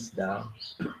damage the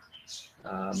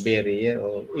barrier,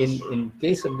 or in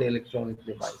case of the electronic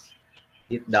device,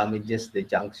 it damages the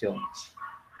junction.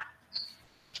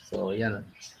 So, yan.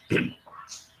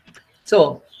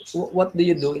 So, what do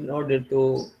you do in order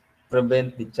to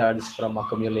prevent the charge from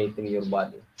accumulating your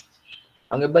body?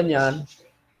 Ang iba niyan,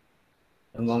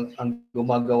 ang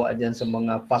gumagawa dyan sa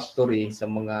mga factory, sa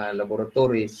mga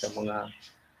laboratories, sa mga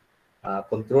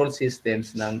control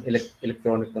systems ng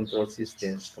electronic control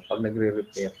systems, kapag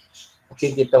nagre-repair,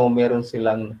 makikita mo meron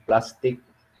silang plastic.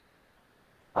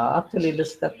 Actually,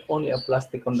 that's not only a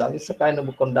plastic conductor. It's a kind of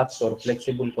a conductor,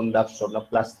 flexible conductor na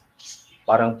plastic,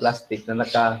 parang plastic na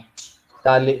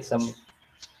nakatali sa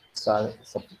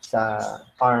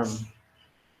arm.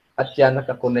 at yan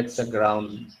nakakonect sa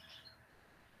ground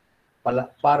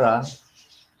para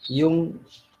yung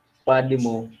body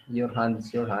mo, your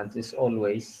hands is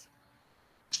always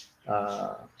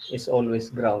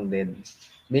grounded.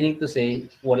 Meaning to say,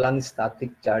 walang static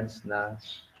charge na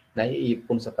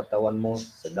naiipon sa katawan mo,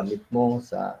 sa damit mo,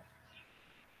 sa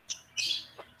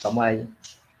kamay.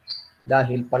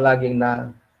 Dahil palaging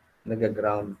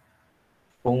nag-ground.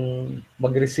 Kung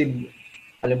mag-receive,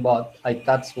 halimbawa, I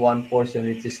touch one portion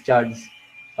which is charged.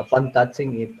 Upon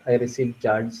touching it, I receive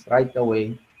charge right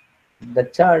away. The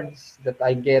charge that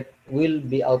I get will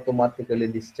be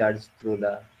automatically discharged through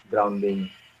the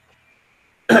grounding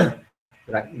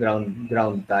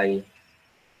ground tie.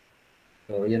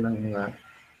 So, yun ang mga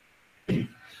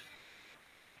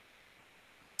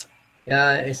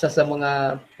isa sa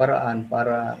mga paraan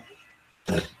para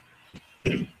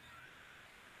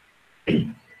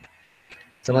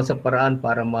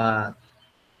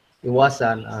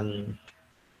maiwasan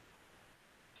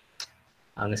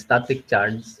ang static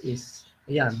charge is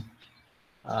ayan,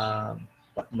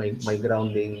 may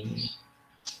grounding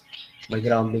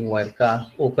wire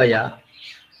ka, o kaya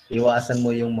iwasan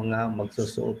mo yung mga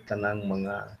magsusuot ka ng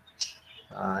mga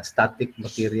static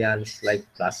materials like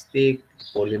plastic,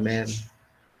 polymer.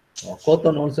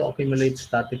 Cotton also accumulates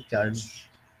static charge.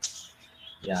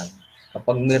 Yan.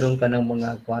 Kapag meron ka ng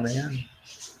mga kuha na yan,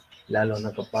 lalo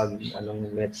na kapag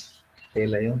met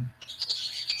tela yun.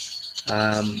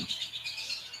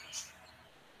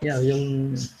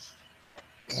 Yung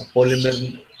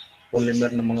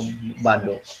polymer ng mga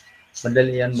bado,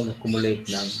 madali yan mag-accumulate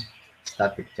ng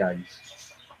static charge.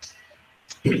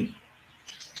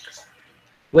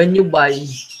 When you buy,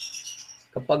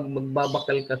 kapag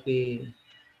magbabakal ka kay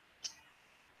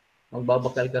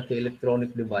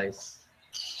electronic device,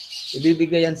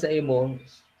 ibibigay yan sa imo,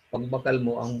 pagbakal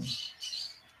mo, ang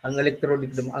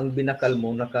electronic, ang binakal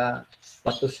mo,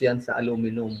 nakapatos yan sa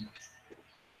aluminum.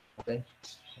 Okay?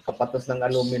 Nakapatos ng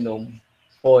aluminum,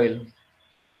 foil.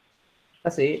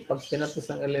 Kasi, pag pinatos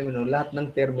ng aluminum, lahat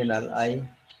ng terminal ay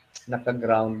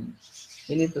naka-ground.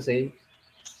 Meaning to say,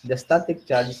 the static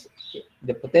charge,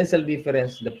 the potential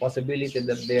difference, the possibility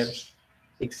that there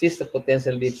exists a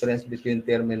potential difference between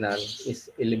terminal is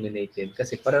eliminated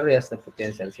kasi parehas na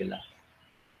potential sila.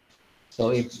 So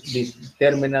if the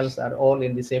terminals are all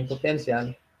in the same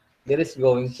potential, there is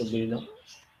going to be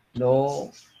no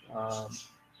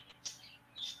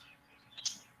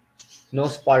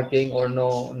sparking or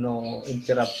no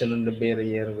interruption on the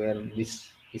barrier where this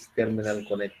is terminal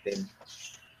connected.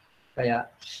 Kaya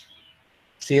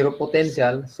zero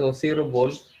potential, so 0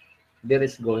 volt, there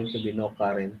is going to be no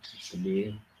current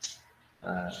to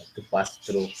pass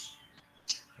through.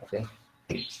 Okay.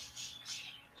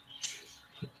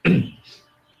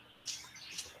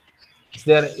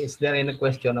 Is there any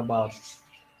question about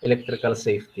electrical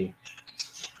safety?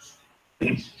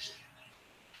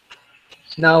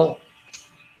 Now,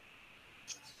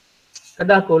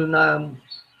 kadakol na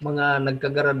mga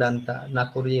nagkagaradanta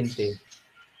na kuryente,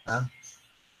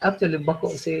 actually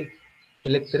bako si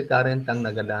electric current ang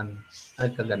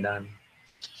nagkagadan.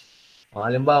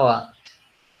 Halimbawa,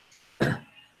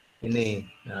 ini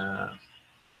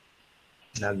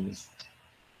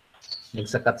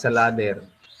nagsakat sa ladder,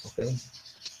 okay?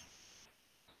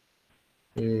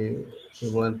 He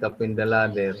went up in the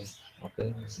ladder, okay?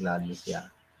 Ladder siya.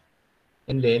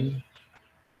 And then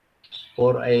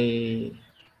for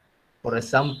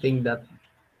something that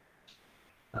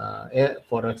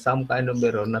for some kind of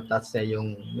error, na-touch niya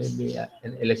yung maybe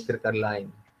an electrical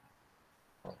line.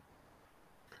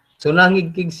 So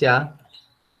nangigkig siya,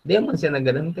 di man siya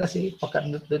nagadan kasi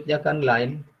pakadot niya kan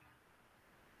line,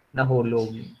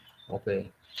 nahulog.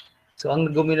 Okay. So ang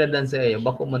guminadan sa iyo,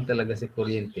 bako man talaga si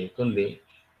kuryente, kundi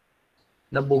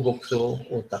nabugok so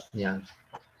utak niya.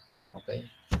 Okay.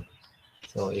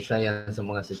 So isa yan sa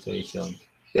mga situation.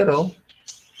 Pero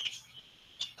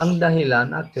ang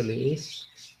dahilan actually is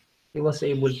he was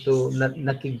able to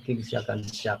nakigkig siya kan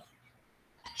shock.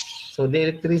 So the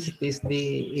electricity is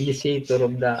the initiator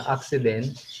of the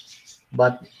accident,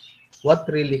 but what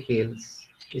really kills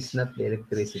is not the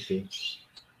electricity,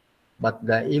 but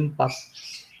the impact,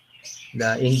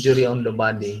 the injury on the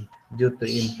body due to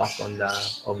impact of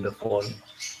the fall.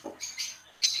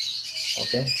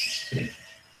 Okay.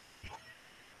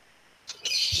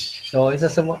 So isa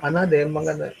sa another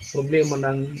mga problema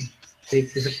ng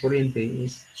safety sa kuryente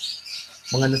is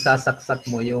mga nasasaksak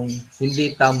mo yung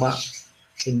hindi tama,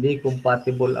 hindi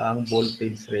compatible ang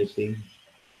voltage rating.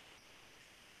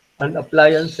 And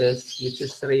appliances which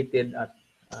is rated at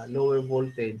lower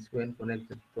voltage when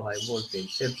connected to high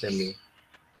voltage, certainly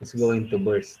is going to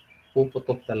burst.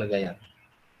 Puputok talaga yan.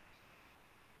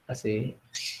 Kasi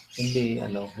hindi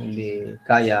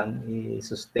kayang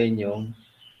i-sustain yung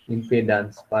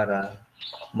impedance para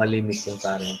malimit yung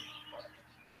current.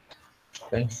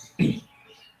 Okay?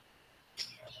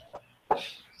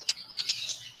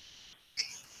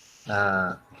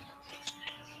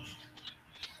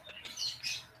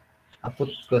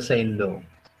 Apot ko sa indo.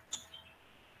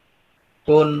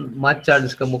 Kung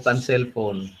ma-charge ka mo kan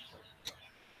cellphone,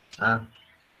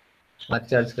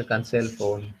 ma-charge ka kan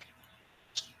cellphone,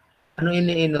 ano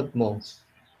iniinot mo?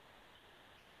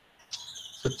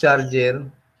 So, charger,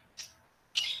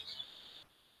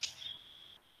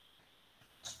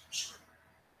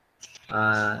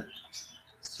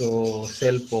 so,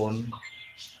 cellphone,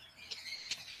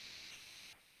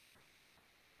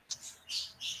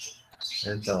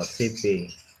 ito,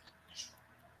 CP.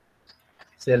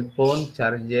 Cellphone,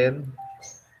 charger,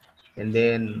 and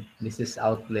then this is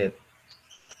outlet.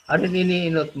 Ano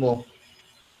iniinot mo?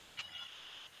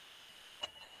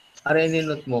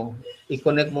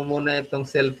 I-connect mo muna itong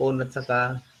cellphone at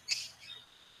saka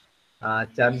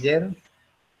charger,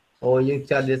 o yung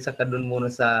charger saka doon muna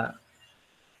sa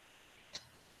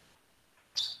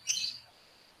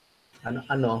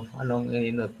anong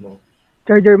iniinot mo?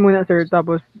 Charger muna, sir,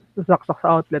 tapos sasaksak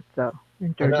sa outlet, sir.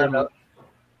 Yung charger mo.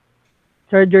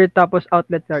 Charger tapos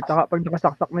outlet, sir. Saka pag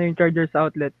nakasaksak na yung charger sa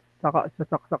outlet, saka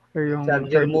sasaksak, sir, yung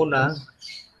charger muna,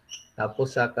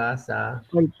 tapos saka sa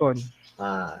cellphone.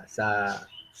 Sa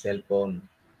cellphone.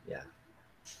 Yeah.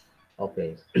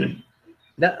 Okay.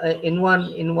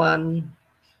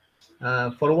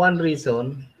 For one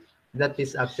reason, that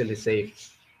is actually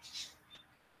safe.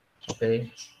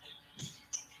 Okay?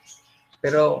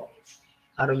 Pero,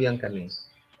 arugyan kami.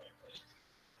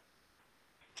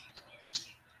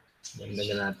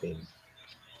 Dagdagan natin.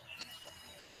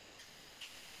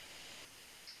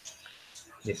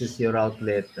 This is your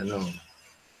outlet,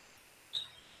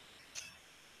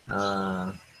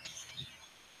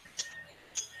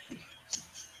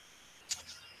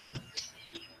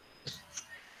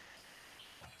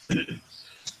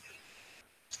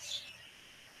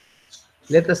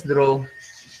 let us draw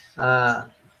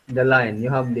the line. You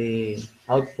have the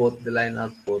output, the line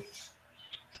output.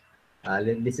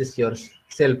 This is your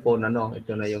cellphone,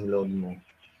 ito na yung load mo.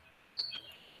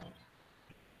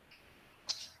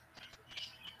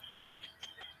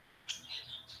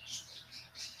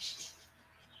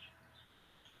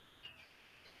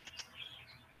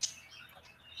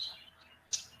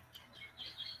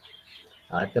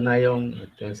 Ito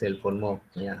yung cellphone mo.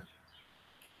 Ayan.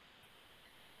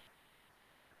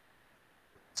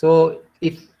 So,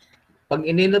 pag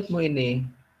ininot mo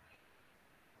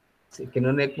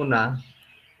kinonect mo na,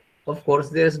 of course,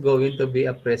 there's going to be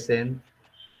the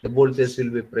voltage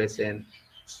will be present.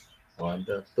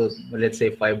 Let's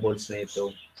say 5 volts na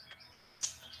ito.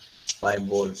 5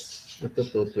 volts. Ito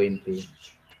 220.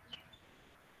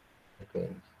 Okay.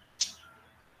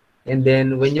 And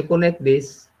then, when you connect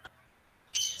this,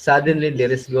 suddenly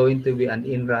there is going to be an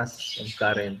inrush of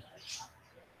current.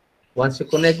 Once you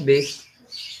connect this,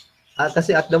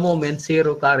 kasi at the moment,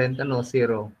 zero current,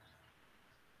 zero.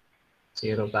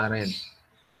 Zero current.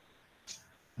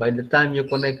 By the time you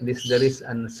connect this, there is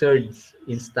an surge,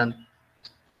 instant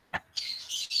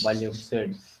volume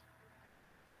surge.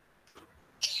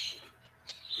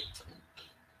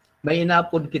 May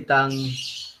inapod kitang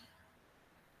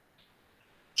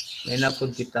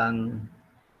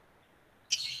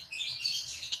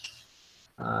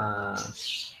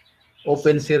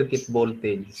open circuit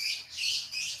voltage.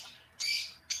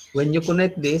 When you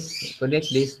connect this,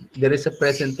 there is a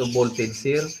present of voltage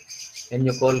here, and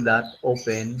you call that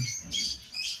open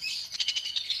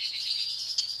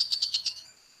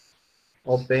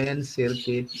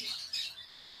circuit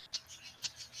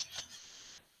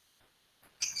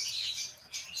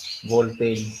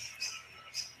voltage.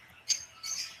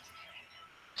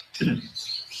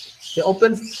 The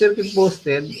open circuit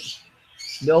voltage,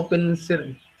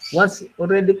 once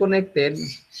already connected,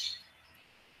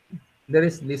 there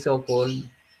is this so-called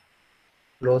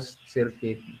closed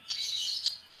circuit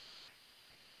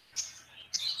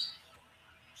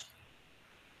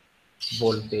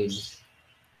voltage.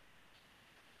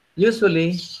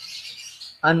 Usually,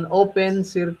 an open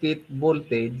circuit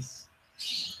voltage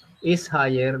is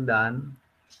higher than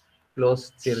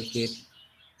closed circuit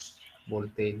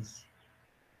voltage.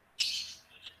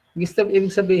 Ibig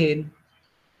sabihin,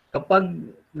 kapag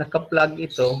naka-plug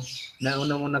ito,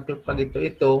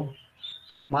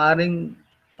 maaring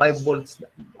 5 volts,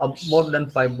 more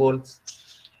than 5 volts.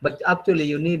 But actually,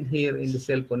 you need here in the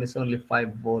cell phone is only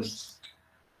 5 volts.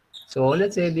 So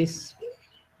let's say this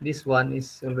one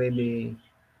is already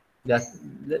that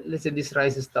let's say this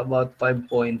rises to about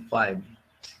 5.5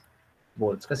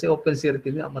 volts kasi open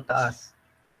circuit nga mataas.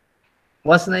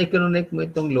 Once na i-connect mo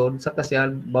itong load, saka siya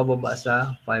bababa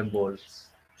sa 5 volts.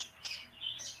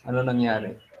 Ano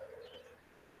nangyari?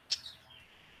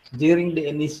 During the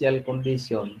initial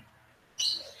condition,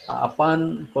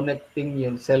 upon connecting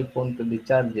your cell phone to the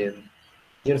charger,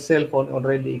 your cell phone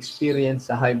already experienced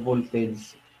a high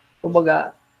voltage.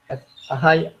 Kumbaga, a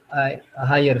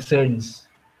higher surge.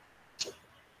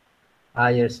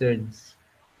 Higher surge.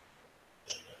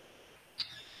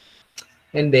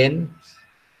 And then,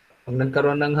 pag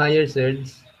nagkaroon ng higher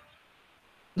surge,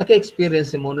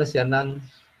 naka-experience muna siya ng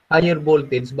higher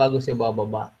voltage bago siya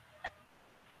bababa.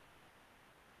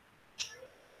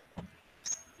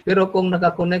 Pero kung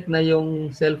nakakonect na yung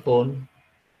cellphone,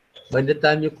 by the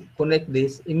time you connect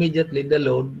this, immediately the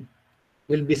load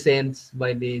will be sensed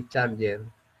by the charger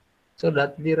so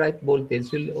that the right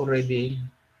voltage will already,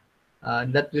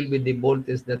 that will be the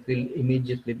voltage that will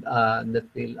immediately, that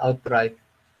will outright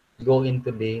go into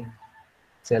the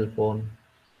cellphone.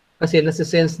 Kasi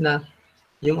nasa-sense na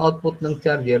yung output ng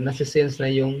charger, nasa-sense na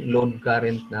yung load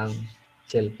current ng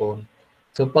cellphone.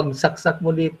 So pag saksak mo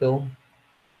dito,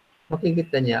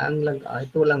 makikita niya ang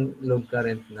ito lang load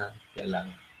current na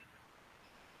kailangan.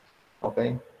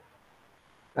 Okay?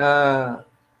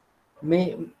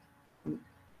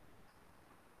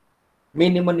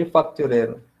 Many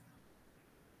manufacturer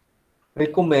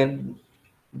recommend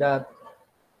that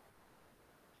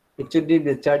it should be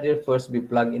the charger first be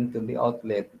plugged into the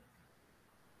outlet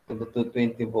to the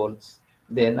 220 volts.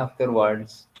 Then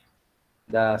afterwards,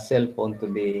 the cell phone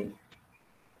to the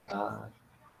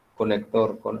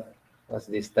connector. As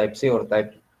this type C or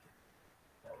type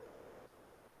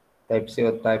C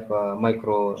or type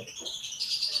micro,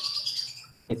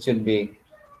 it should be.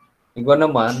 Iba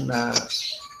naman na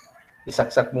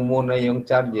isaksak mo muna yung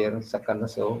charger saka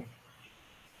na so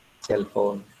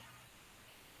cellphone.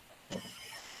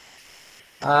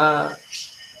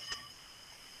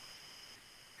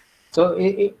 So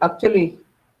actually,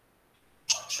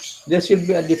 there should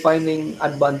be a defining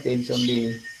advantage on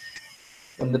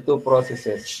the two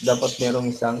processes. Dapat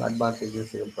merong isang advantage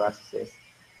sa processes.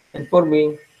 And for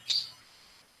me,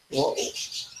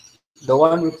 the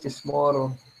one which is more,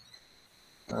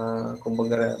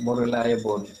 kumbaga, more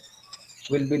reliable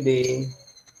will be the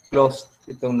closed,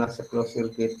 itong nasa closed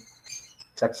circuit.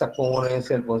 Saksak mo muna yung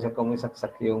cellphone, saka mo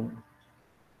saksak yung,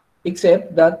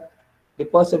 except that the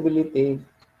possibility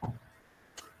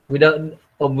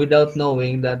without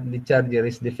knowing that the charger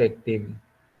is defective.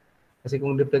 Kasi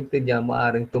kung defective yan,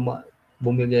 maaaring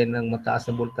bumigay ng mataas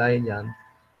na voltahe dyan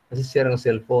kasi sira ang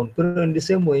cellphone. Pero in the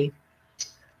same way,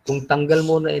 kung tanggal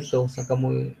mo na ito, saka mo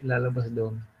ilalabas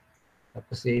doon,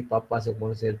 tapos ipapasok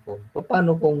mo ng cellphone.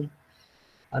 Paano kung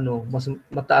mas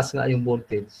mataas nga yung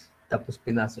voltage, tapos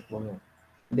pinasok mo na?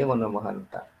 Hindi mo na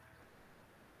mahalata.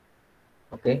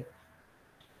 Okay?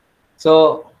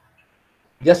 So,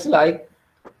 just like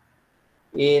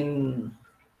in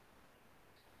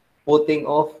putting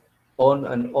on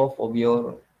and off of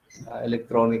your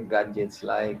electronic gadgets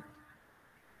like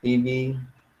TV,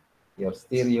 your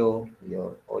stereo,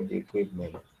 your audio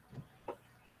equipment.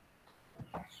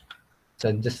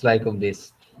 So just like of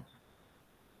this.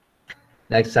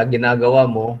 Like sa ginagawa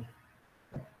mo,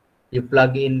 you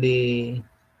plug in the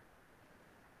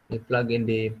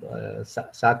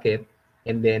socket,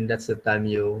 and then that's the time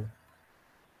you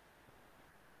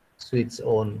switch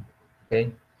on. Okay?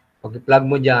 Pag i-plug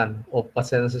mo dyan, off pa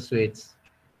sa switch.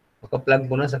 Pagka-plug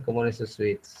mo na, saka mo na sa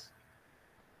switch.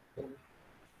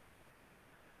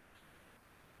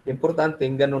 Importante,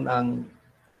 ganun ang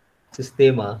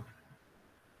sistema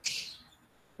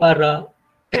para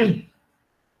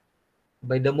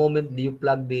by the moment you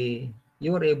plug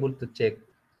you are able to check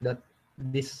that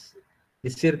the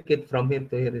circuit from here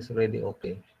to here is already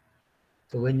okay.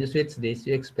 So when you switch this,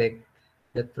 you expect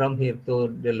that from here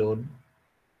to the load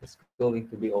is going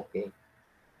to be okay.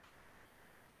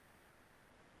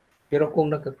 Pero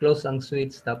kung naka-close ang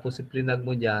switch tapos i-plinag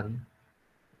mo dyan,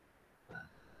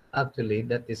 actually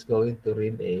that is going to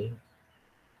read the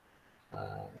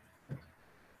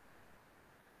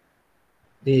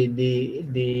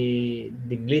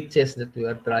glitches that we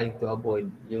are trying to avoid,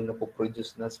 yung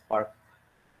napoproduce na spark,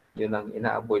 yun ang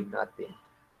ina-avoid natin.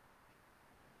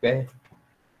 Okay?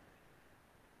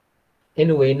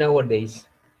 Anyway, nowadays,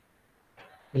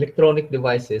 electronic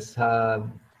devices are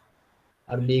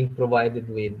being provided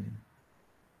with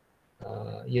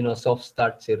soft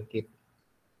start circuit.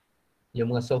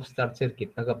 Yung mga soft start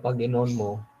circuit na kapag in-on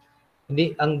mo,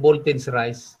 hindi ang voltage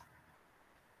rise,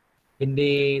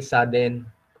 hindi sudden,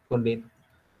 kundi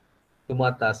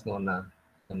tumataas mo na.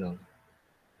 ano,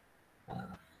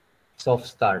 soft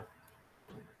start.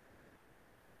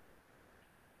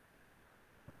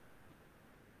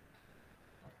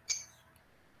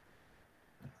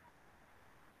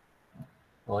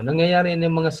 Nangyayari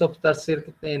ng mga soft start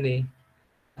circuit na yun eh.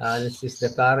 This is the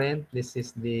current, this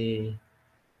is the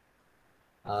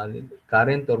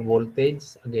current or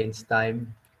voltage against time.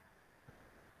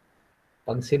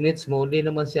 Pag sinits mo, hindi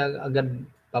naman siya agad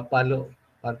papalo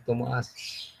para tumaas.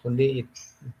 Kundi it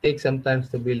takes some time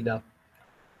to build up.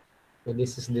 So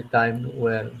this is the time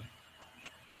where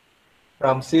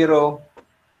from 0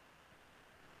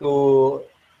 to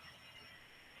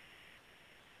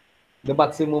the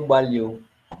maximum value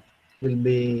will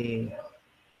be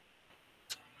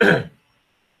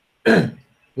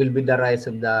will be the rise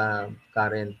of the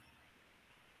current.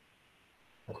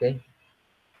 Okay?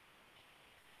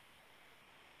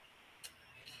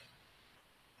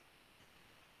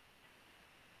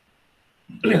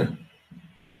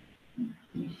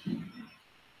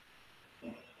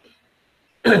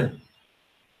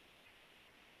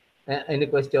 Any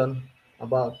question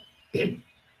about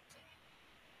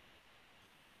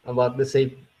the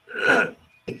safe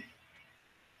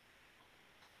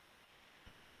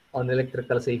on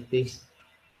electrical safety?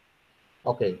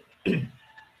 Okay.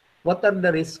 What are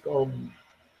the risks of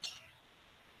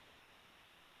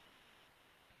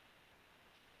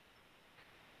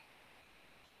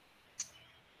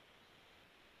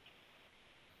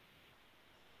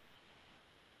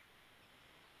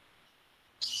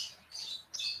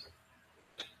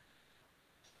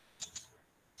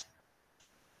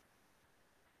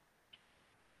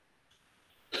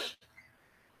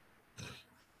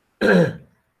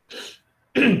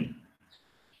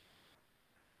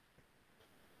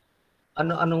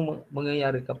anong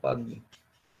mangyayari kapag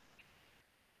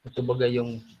ito bagay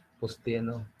yung poste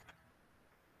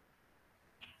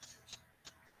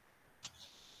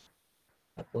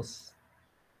tapos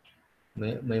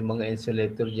may mga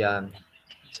insulator diyan,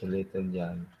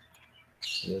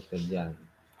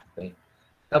 okay,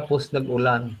 tapos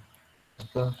nag-ulan,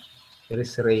 there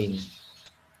is rain.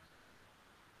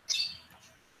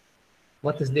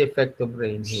 What is the effect of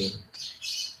rain here?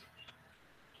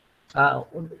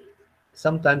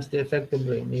 Sometimes the effect of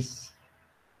rain is,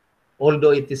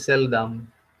 although it is seldom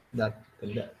that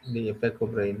the effect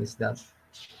of rain is that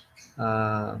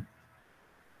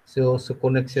so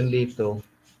connection dito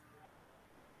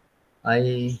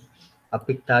ay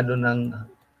apektado ng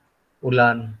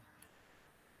ulan.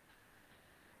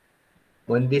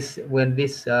 When this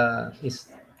is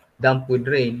damp with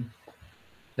rain,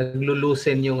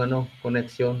 naglulusen yung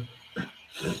connection.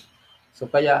 So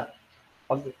kaya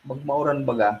pag magmauran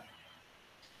baga,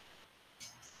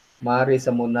 maaari sa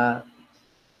muna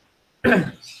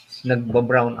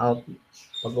nagba-brown out.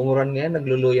 Pag umuran ngayon,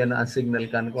 nagluluya na ang signal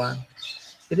kan.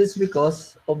 It is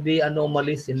because of the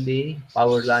anomalies in the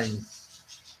power lines.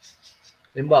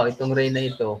 Halimbawa, itong rain na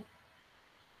ito,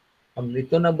 pag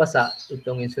ito nabasa,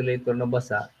 itong insulator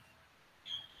nabasa,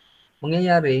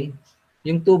 mangyayari,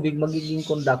 yung tubig magiging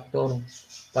conductor.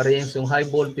 Parehas yung high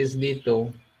voltage dito,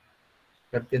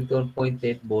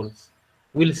 13.8 volts,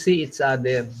 will see each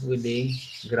other with the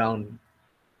ground.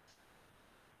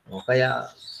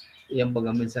 Kaya, yan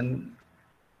baga minsan,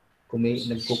 kung may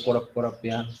nagkukurap-kurap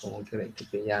yan, kung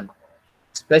yan.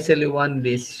 Especially when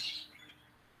this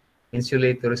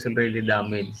insulator is already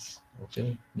damaged.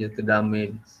 Okay? Due to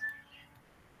damaged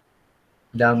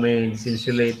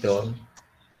insulator,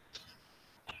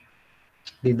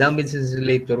 the damaged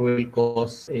insulator will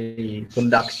cause a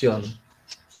conduction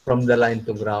from the line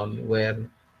to ground where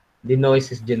the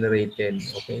noise is generated.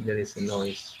 Okay? There is a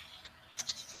noise.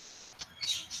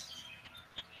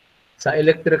 Sa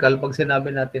electrical, pag sinabi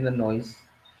natin na noise,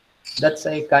 that's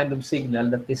a kind of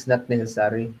signal that is not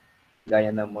necessary.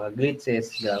 Gaya ng mga glitches,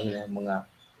 gaya ng mga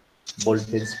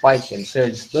voltage spike and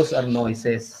surge. Those are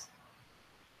noises.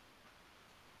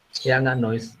 Kaya nga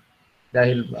noise,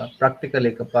 dahil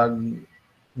practically kapag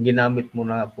ginamit mo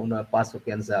na pasok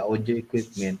yan sa audio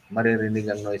equipment, maririnig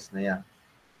ang noise na yan.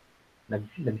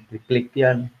 Nag-click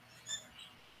yan.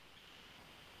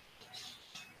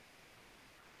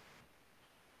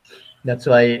 That's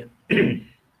why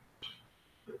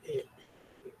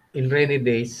in rainy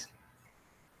days,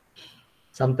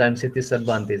 sometimes it is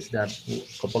advantage that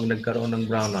kapag nagkaroon ng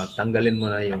brownout, tanggalin mo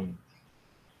na yung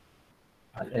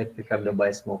electrical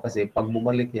device mo kasi pag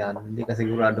bumalik yan, hindi ka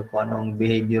sigurado kung anong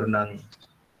behavior ng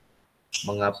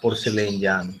mga porcelain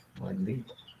dyan.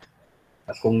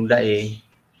 At kung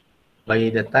by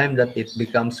the time that it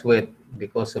becomes wet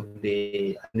because of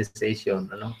the ionization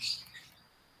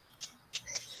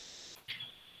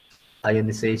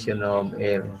of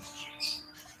air,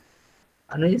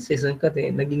 ano yung season kasi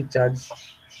naging charge.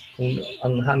 Kung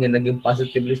ang hangin naging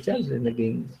positively charged,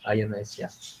 naging ionized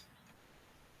siya.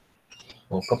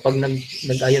 O kapag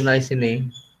nag-ionize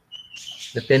yun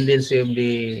the tendency of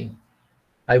the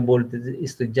high voltage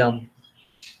is to jump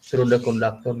through the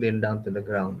conductor then down to the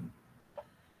ground.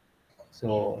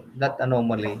 So that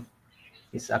anomaly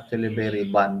is actually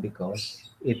very bad because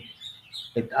it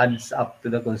adds up to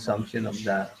the consumption of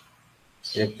the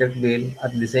electric bill.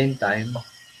 At the same time,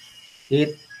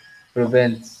 it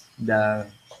prevents the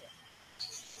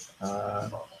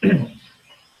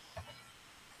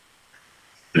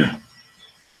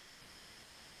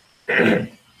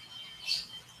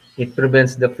it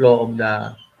prevents the flow of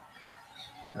the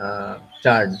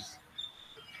charge.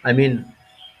 I mean,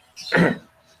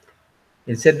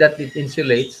 instead that it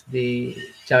insulates, the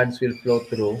charge will flow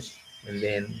through and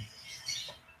then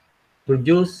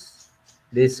produce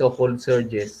these so-called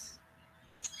surges.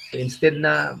 So instead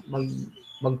na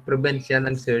mag-prevent siya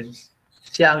ng surge,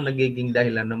 siya ang nagiging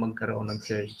dahilan na magkaroon ng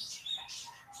surge.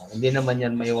 Hindi naman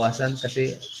yan maiwasan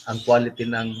kasi ang quality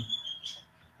ng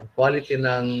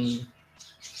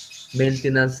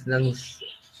maintenance ng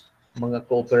mga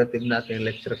cooperative natin,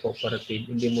 electric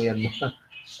cooperative, hindi mo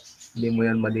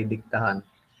yan madidiktahan.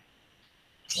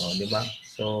 O, di ba?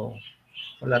 So,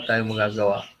 wala tayong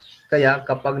magagawa. Kaya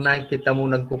kapag nakikita mo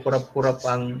nagkukurap-kurap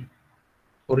ang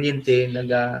kuryente,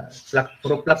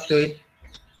 nag-fluctuate,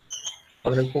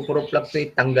 pag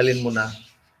nagkukurap-fluctuate, tanggalin mo na.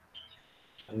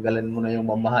 Tanggalin mo na yung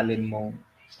mamahalin mong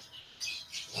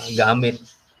gamit.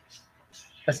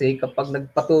 Kasi kapag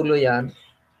nagpatuloy yan,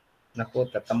 naku,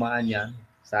 tatamaan yan,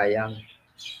 sayang.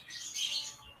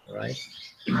 Alright?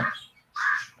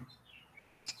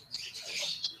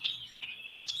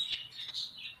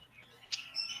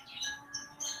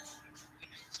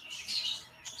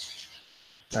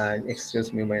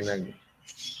 Excuse me,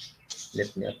 let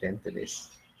me attend to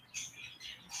this.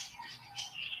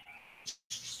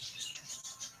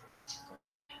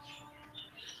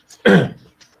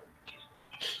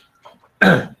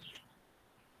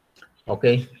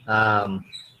 Okay.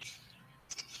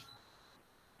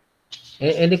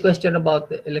 Any question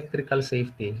about electrical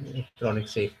safety, electronic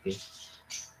safety?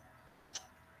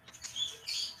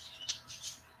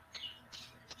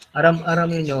 Aram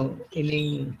niyo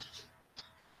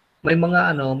may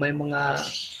mga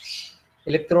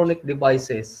electronic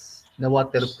devices na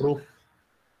waterproof,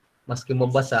 maski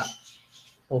mabasa,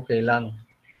 okay lang.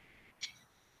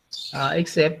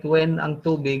 Except when ang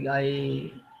tubig ay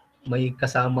may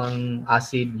kasamang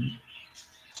acid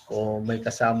o may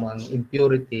kasamang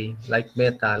impurity like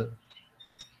metal,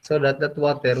 so that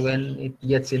water, when it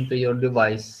gets into your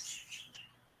device,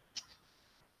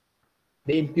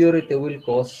 the impurity will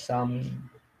cause some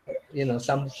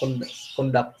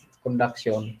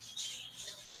conduction.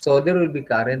 So there will be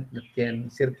current that can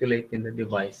circulate in the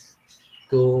device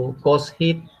to cause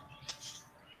heat,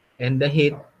 and the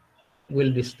heat will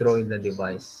destroy the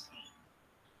device.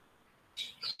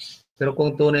 Pero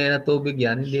kung tunay na tubig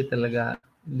yan, hindi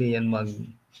yan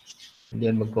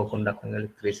magko-conduct ng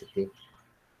electricity.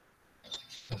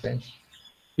 Okay?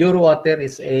 Pure water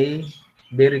is a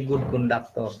very good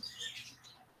conductor.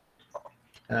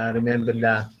 Remember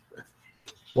that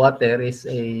water is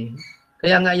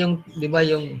kaya nga yung, di ba,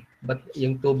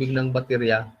 yung tubig ng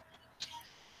baterya,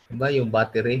 di ba, yung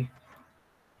battery,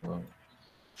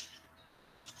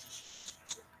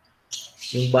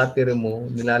 yung battery mo,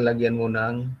 nilalagyan mo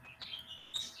ng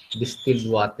distilled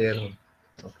water.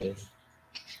 Okay.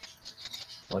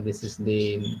 This is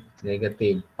the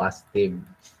negative, positive.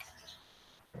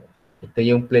 Ito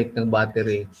yung plate ng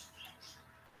battery.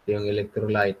 Ito yung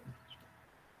electrolyte.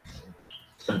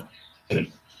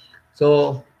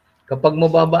 So, kapag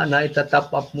mababa na,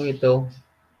 itatap up mo ito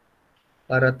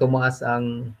para tumaas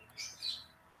ang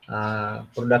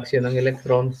production ng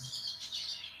electrons.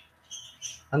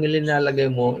 Ang ilinalagay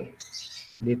mo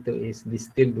dito is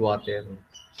distilled water.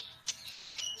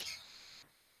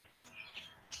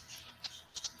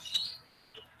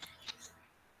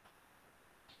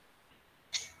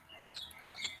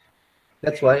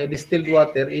 That's why distilled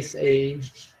water is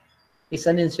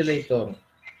an insulator.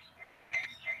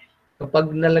 Kapag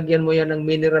nalagyan mo yan ng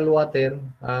mineral water,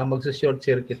 magsa-short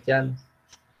circuit yan.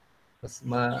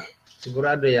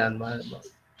 Sigurado yan.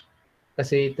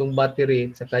 Kasi itong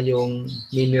battery, saka yung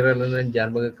mineral na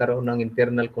nandyan, magkakaroon ng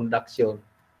internal conduction.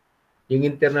 Yung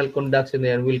internal conduction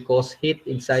na yan will cause heat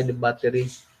inside the battery.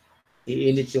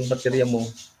 Iinit yung baterya mo.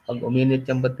 Pag uminit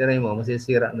yung baterya mo,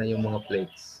 masisira na yung mga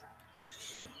plates.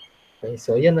 Okay,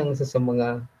 so yan ang isa sa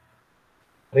mga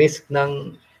risk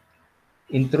ng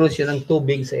intrusion ng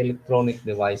tubig sa electronic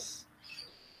device.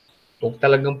 Kung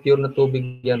talagang pure na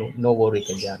tubig yan, no worry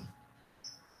ka dyan.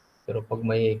 Pero pag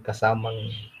may kasamang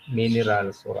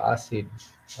minerals or acid,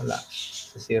 wala.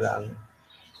 Sisira ang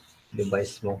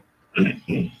device mo.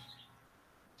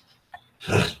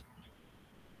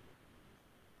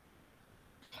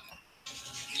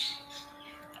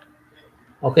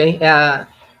 Okay,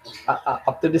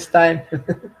 up to this time,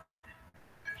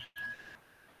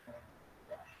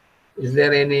 is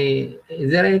there any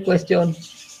question?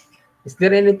 Is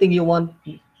there anything you want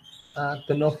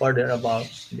to know further about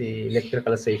the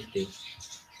electrical safety?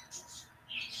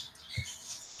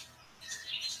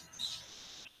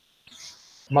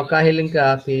 Makahiling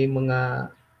ka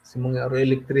sa mga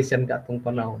electrician ka atong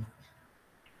panahon.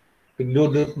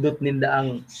 Pigdudut-dut ninda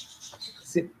ang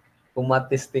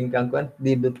pumatesting kang kwan,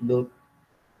 di dut-dut.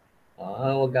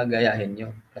 Huwag gagayahin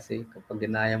yun. Kasi kapag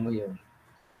ginaya mo yun,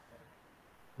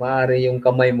 maaari yung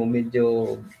kamay mo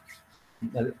medyo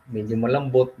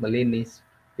malambot, malinis,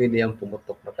 pwede yung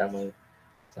pumutok na tamang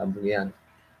sabi yan.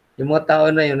 Yung mga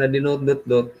tao na yun na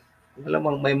dinudut-dut,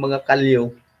 malamang may mga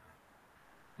kalyo,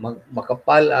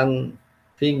 makapal ang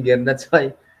finger, that's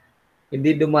why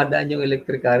hindi dumadaan yung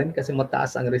electric current kasi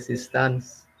mataas ang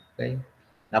resistance. Okay?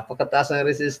 Napakataas ang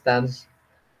resistance,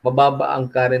 mababa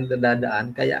ang current na dadaan,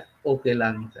 kaya okay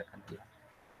lang sa kanila.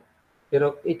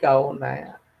 Pero ikaw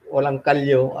na walang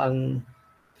kalyo ang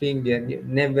finger, you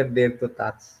never dare to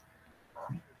touch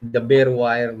the bare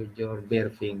wire with your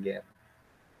bare finger.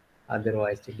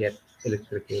 Otherwise, you get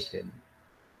electrocuted.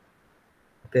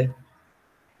 Okay?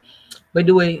 By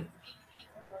the way,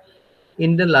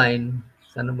 in the line,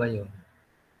 sana ba yun?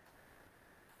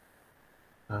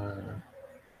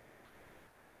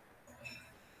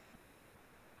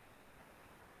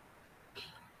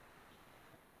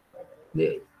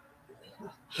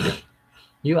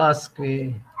 You ask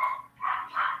me,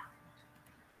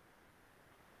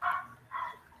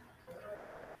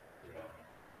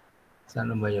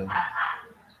 sana ba yun?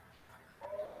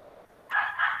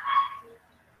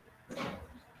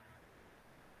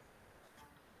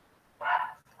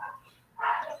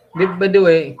 By the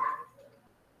way,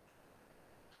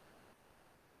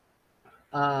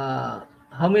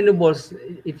 how many volts,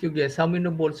 if you guess, how many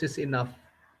volts is enough?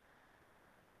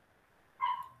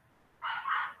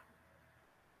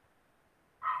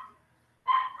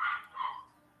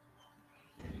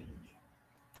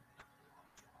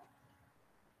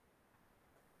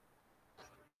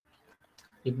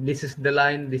 If this is the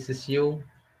line, this is you.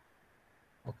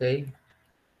 Okay.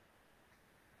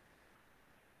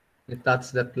 You touch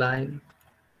that line.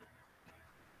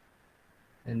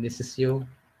 And this is you.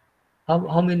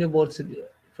 How many volts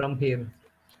from here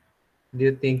do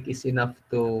you think is enough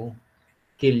to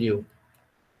kill you?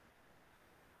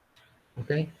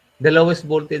 Okay. The lowest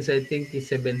voltage, I think,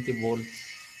 is 70 volts.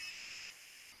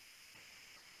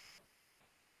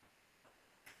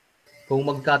 Kung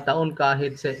magkataon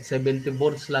kahit 70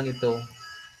 volts lang ito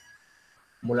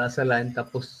mula sa line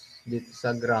tapos dito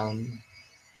sa ground,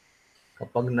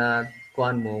 kapag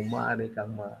na-kuhan mo, maaari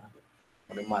kang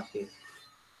ma-mati.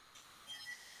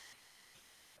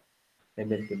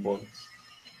 70 volts.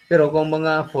 Pero kung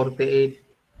mga 48,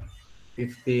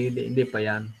 50, hindi pa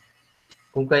yan.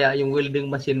 Kung kaya yung welding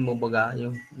machine mo, baga,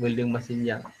 yung welding machine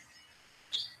niya,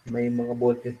 may mga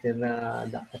voltage na,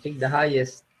 I think the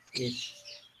highest is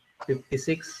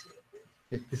 56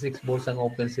 volts ang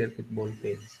open circuit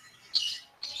voltage.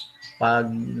 Pag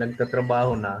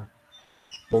nagtatrabaho na,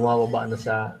 bumababa na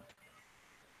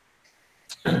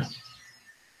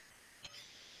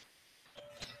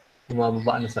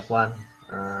sa kwan.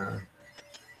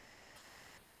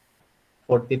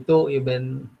 42,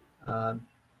 even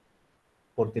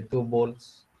 42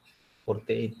 volts,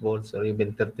 48 volts, or even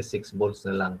 36 volts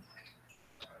na lang.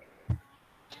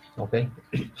 Okay?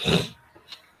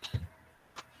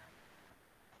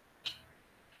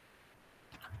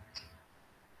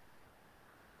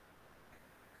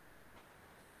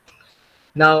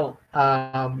 Now,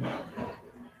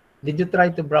 did you try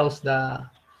to browse the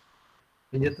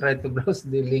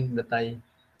link that I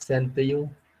sent to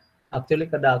you? Actually,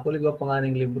 kadako ligo pa nga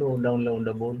ng libro,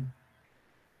 downloadable.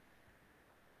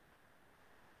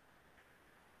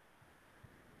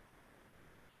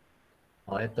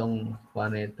 Itong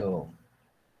paano ito?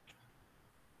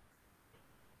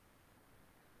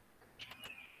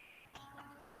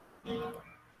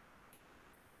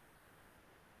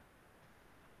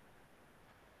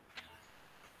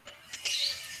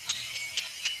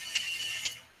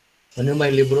 Ano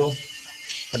may libro?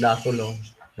 Kadako lo,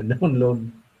 download.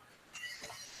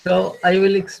 So, I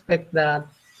will expect that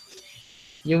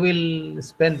you will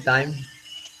spend time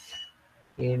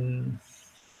in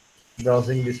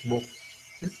browsing this book.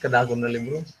 Kadako na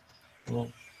libro. Oh.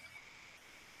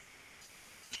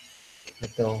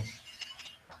 Ito.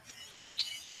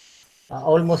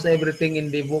 Almost everything in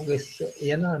the book is,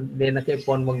 yan o, hindi na kayo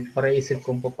po magparaisip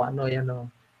kung paano, yan o.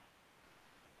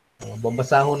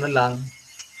 Babasahon na lang.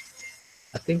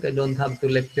 I think I don't have to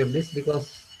lecture this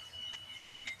because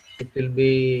it will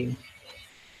be,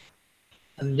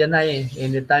 andyan na eh,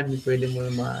 anytime pwede mo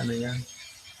maano yan.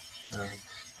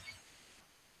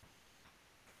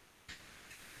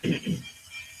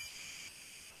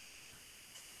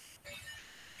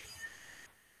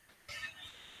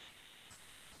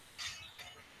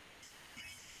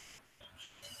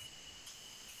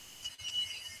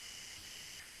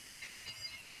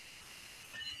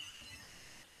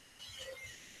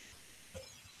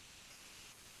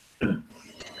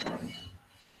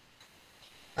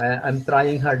 I'm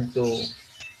trying hard to,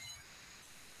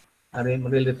 I'm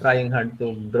really trying hard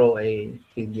to draw a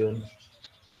figure.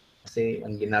 Kasi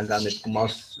ang ginagamit ko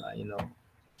mouse, you know,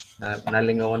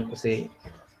 nalingawan ko si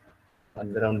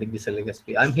around sa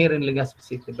Legazpi. I'm here in Legazpi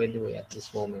City, by the way, at this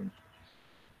moment.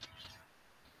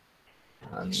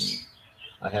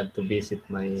 I have to visit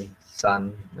my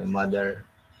son, my mother.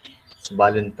 It's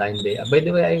Valentine's Day. By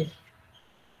the way,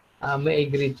 may I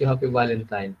greet you Happy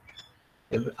Valentine.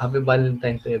 Happy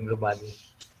Valentine to everybody.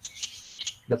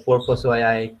 The purpose why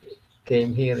I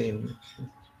came here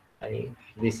I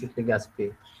visit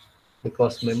Legazpi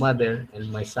because my mother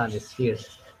and my son is here.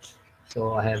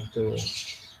 So I have to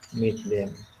meet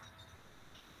them.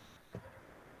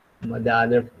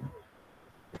 The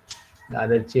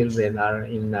other children are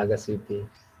in Naga City.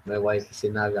 My wife is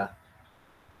in Naga.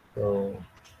 So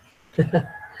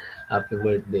happy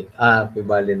birthday. Happy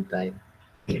Valentine.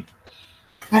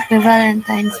 Happy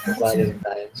Valentine's Day. Happy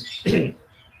Valentine.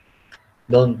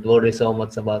 Don't worry so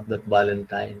much about that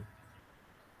Valentine.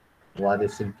 What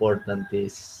is important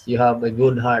is you have a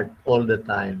good heart all the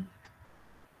time.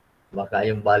 Baka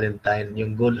yung Valentine,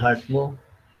 yung good heart mo,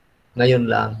 ngayon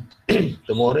lang.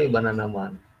 Tomorrow, iba na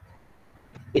naman.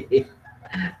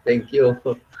 Thank you.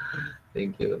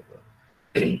 Thank you.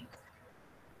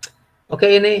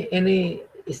 Okay,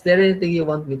 is there anything you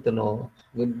want me to know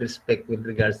with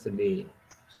regards to the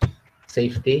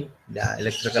safety, the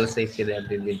electrical safety that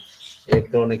we did,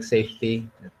 electronic safety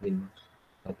that we've been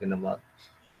talking about?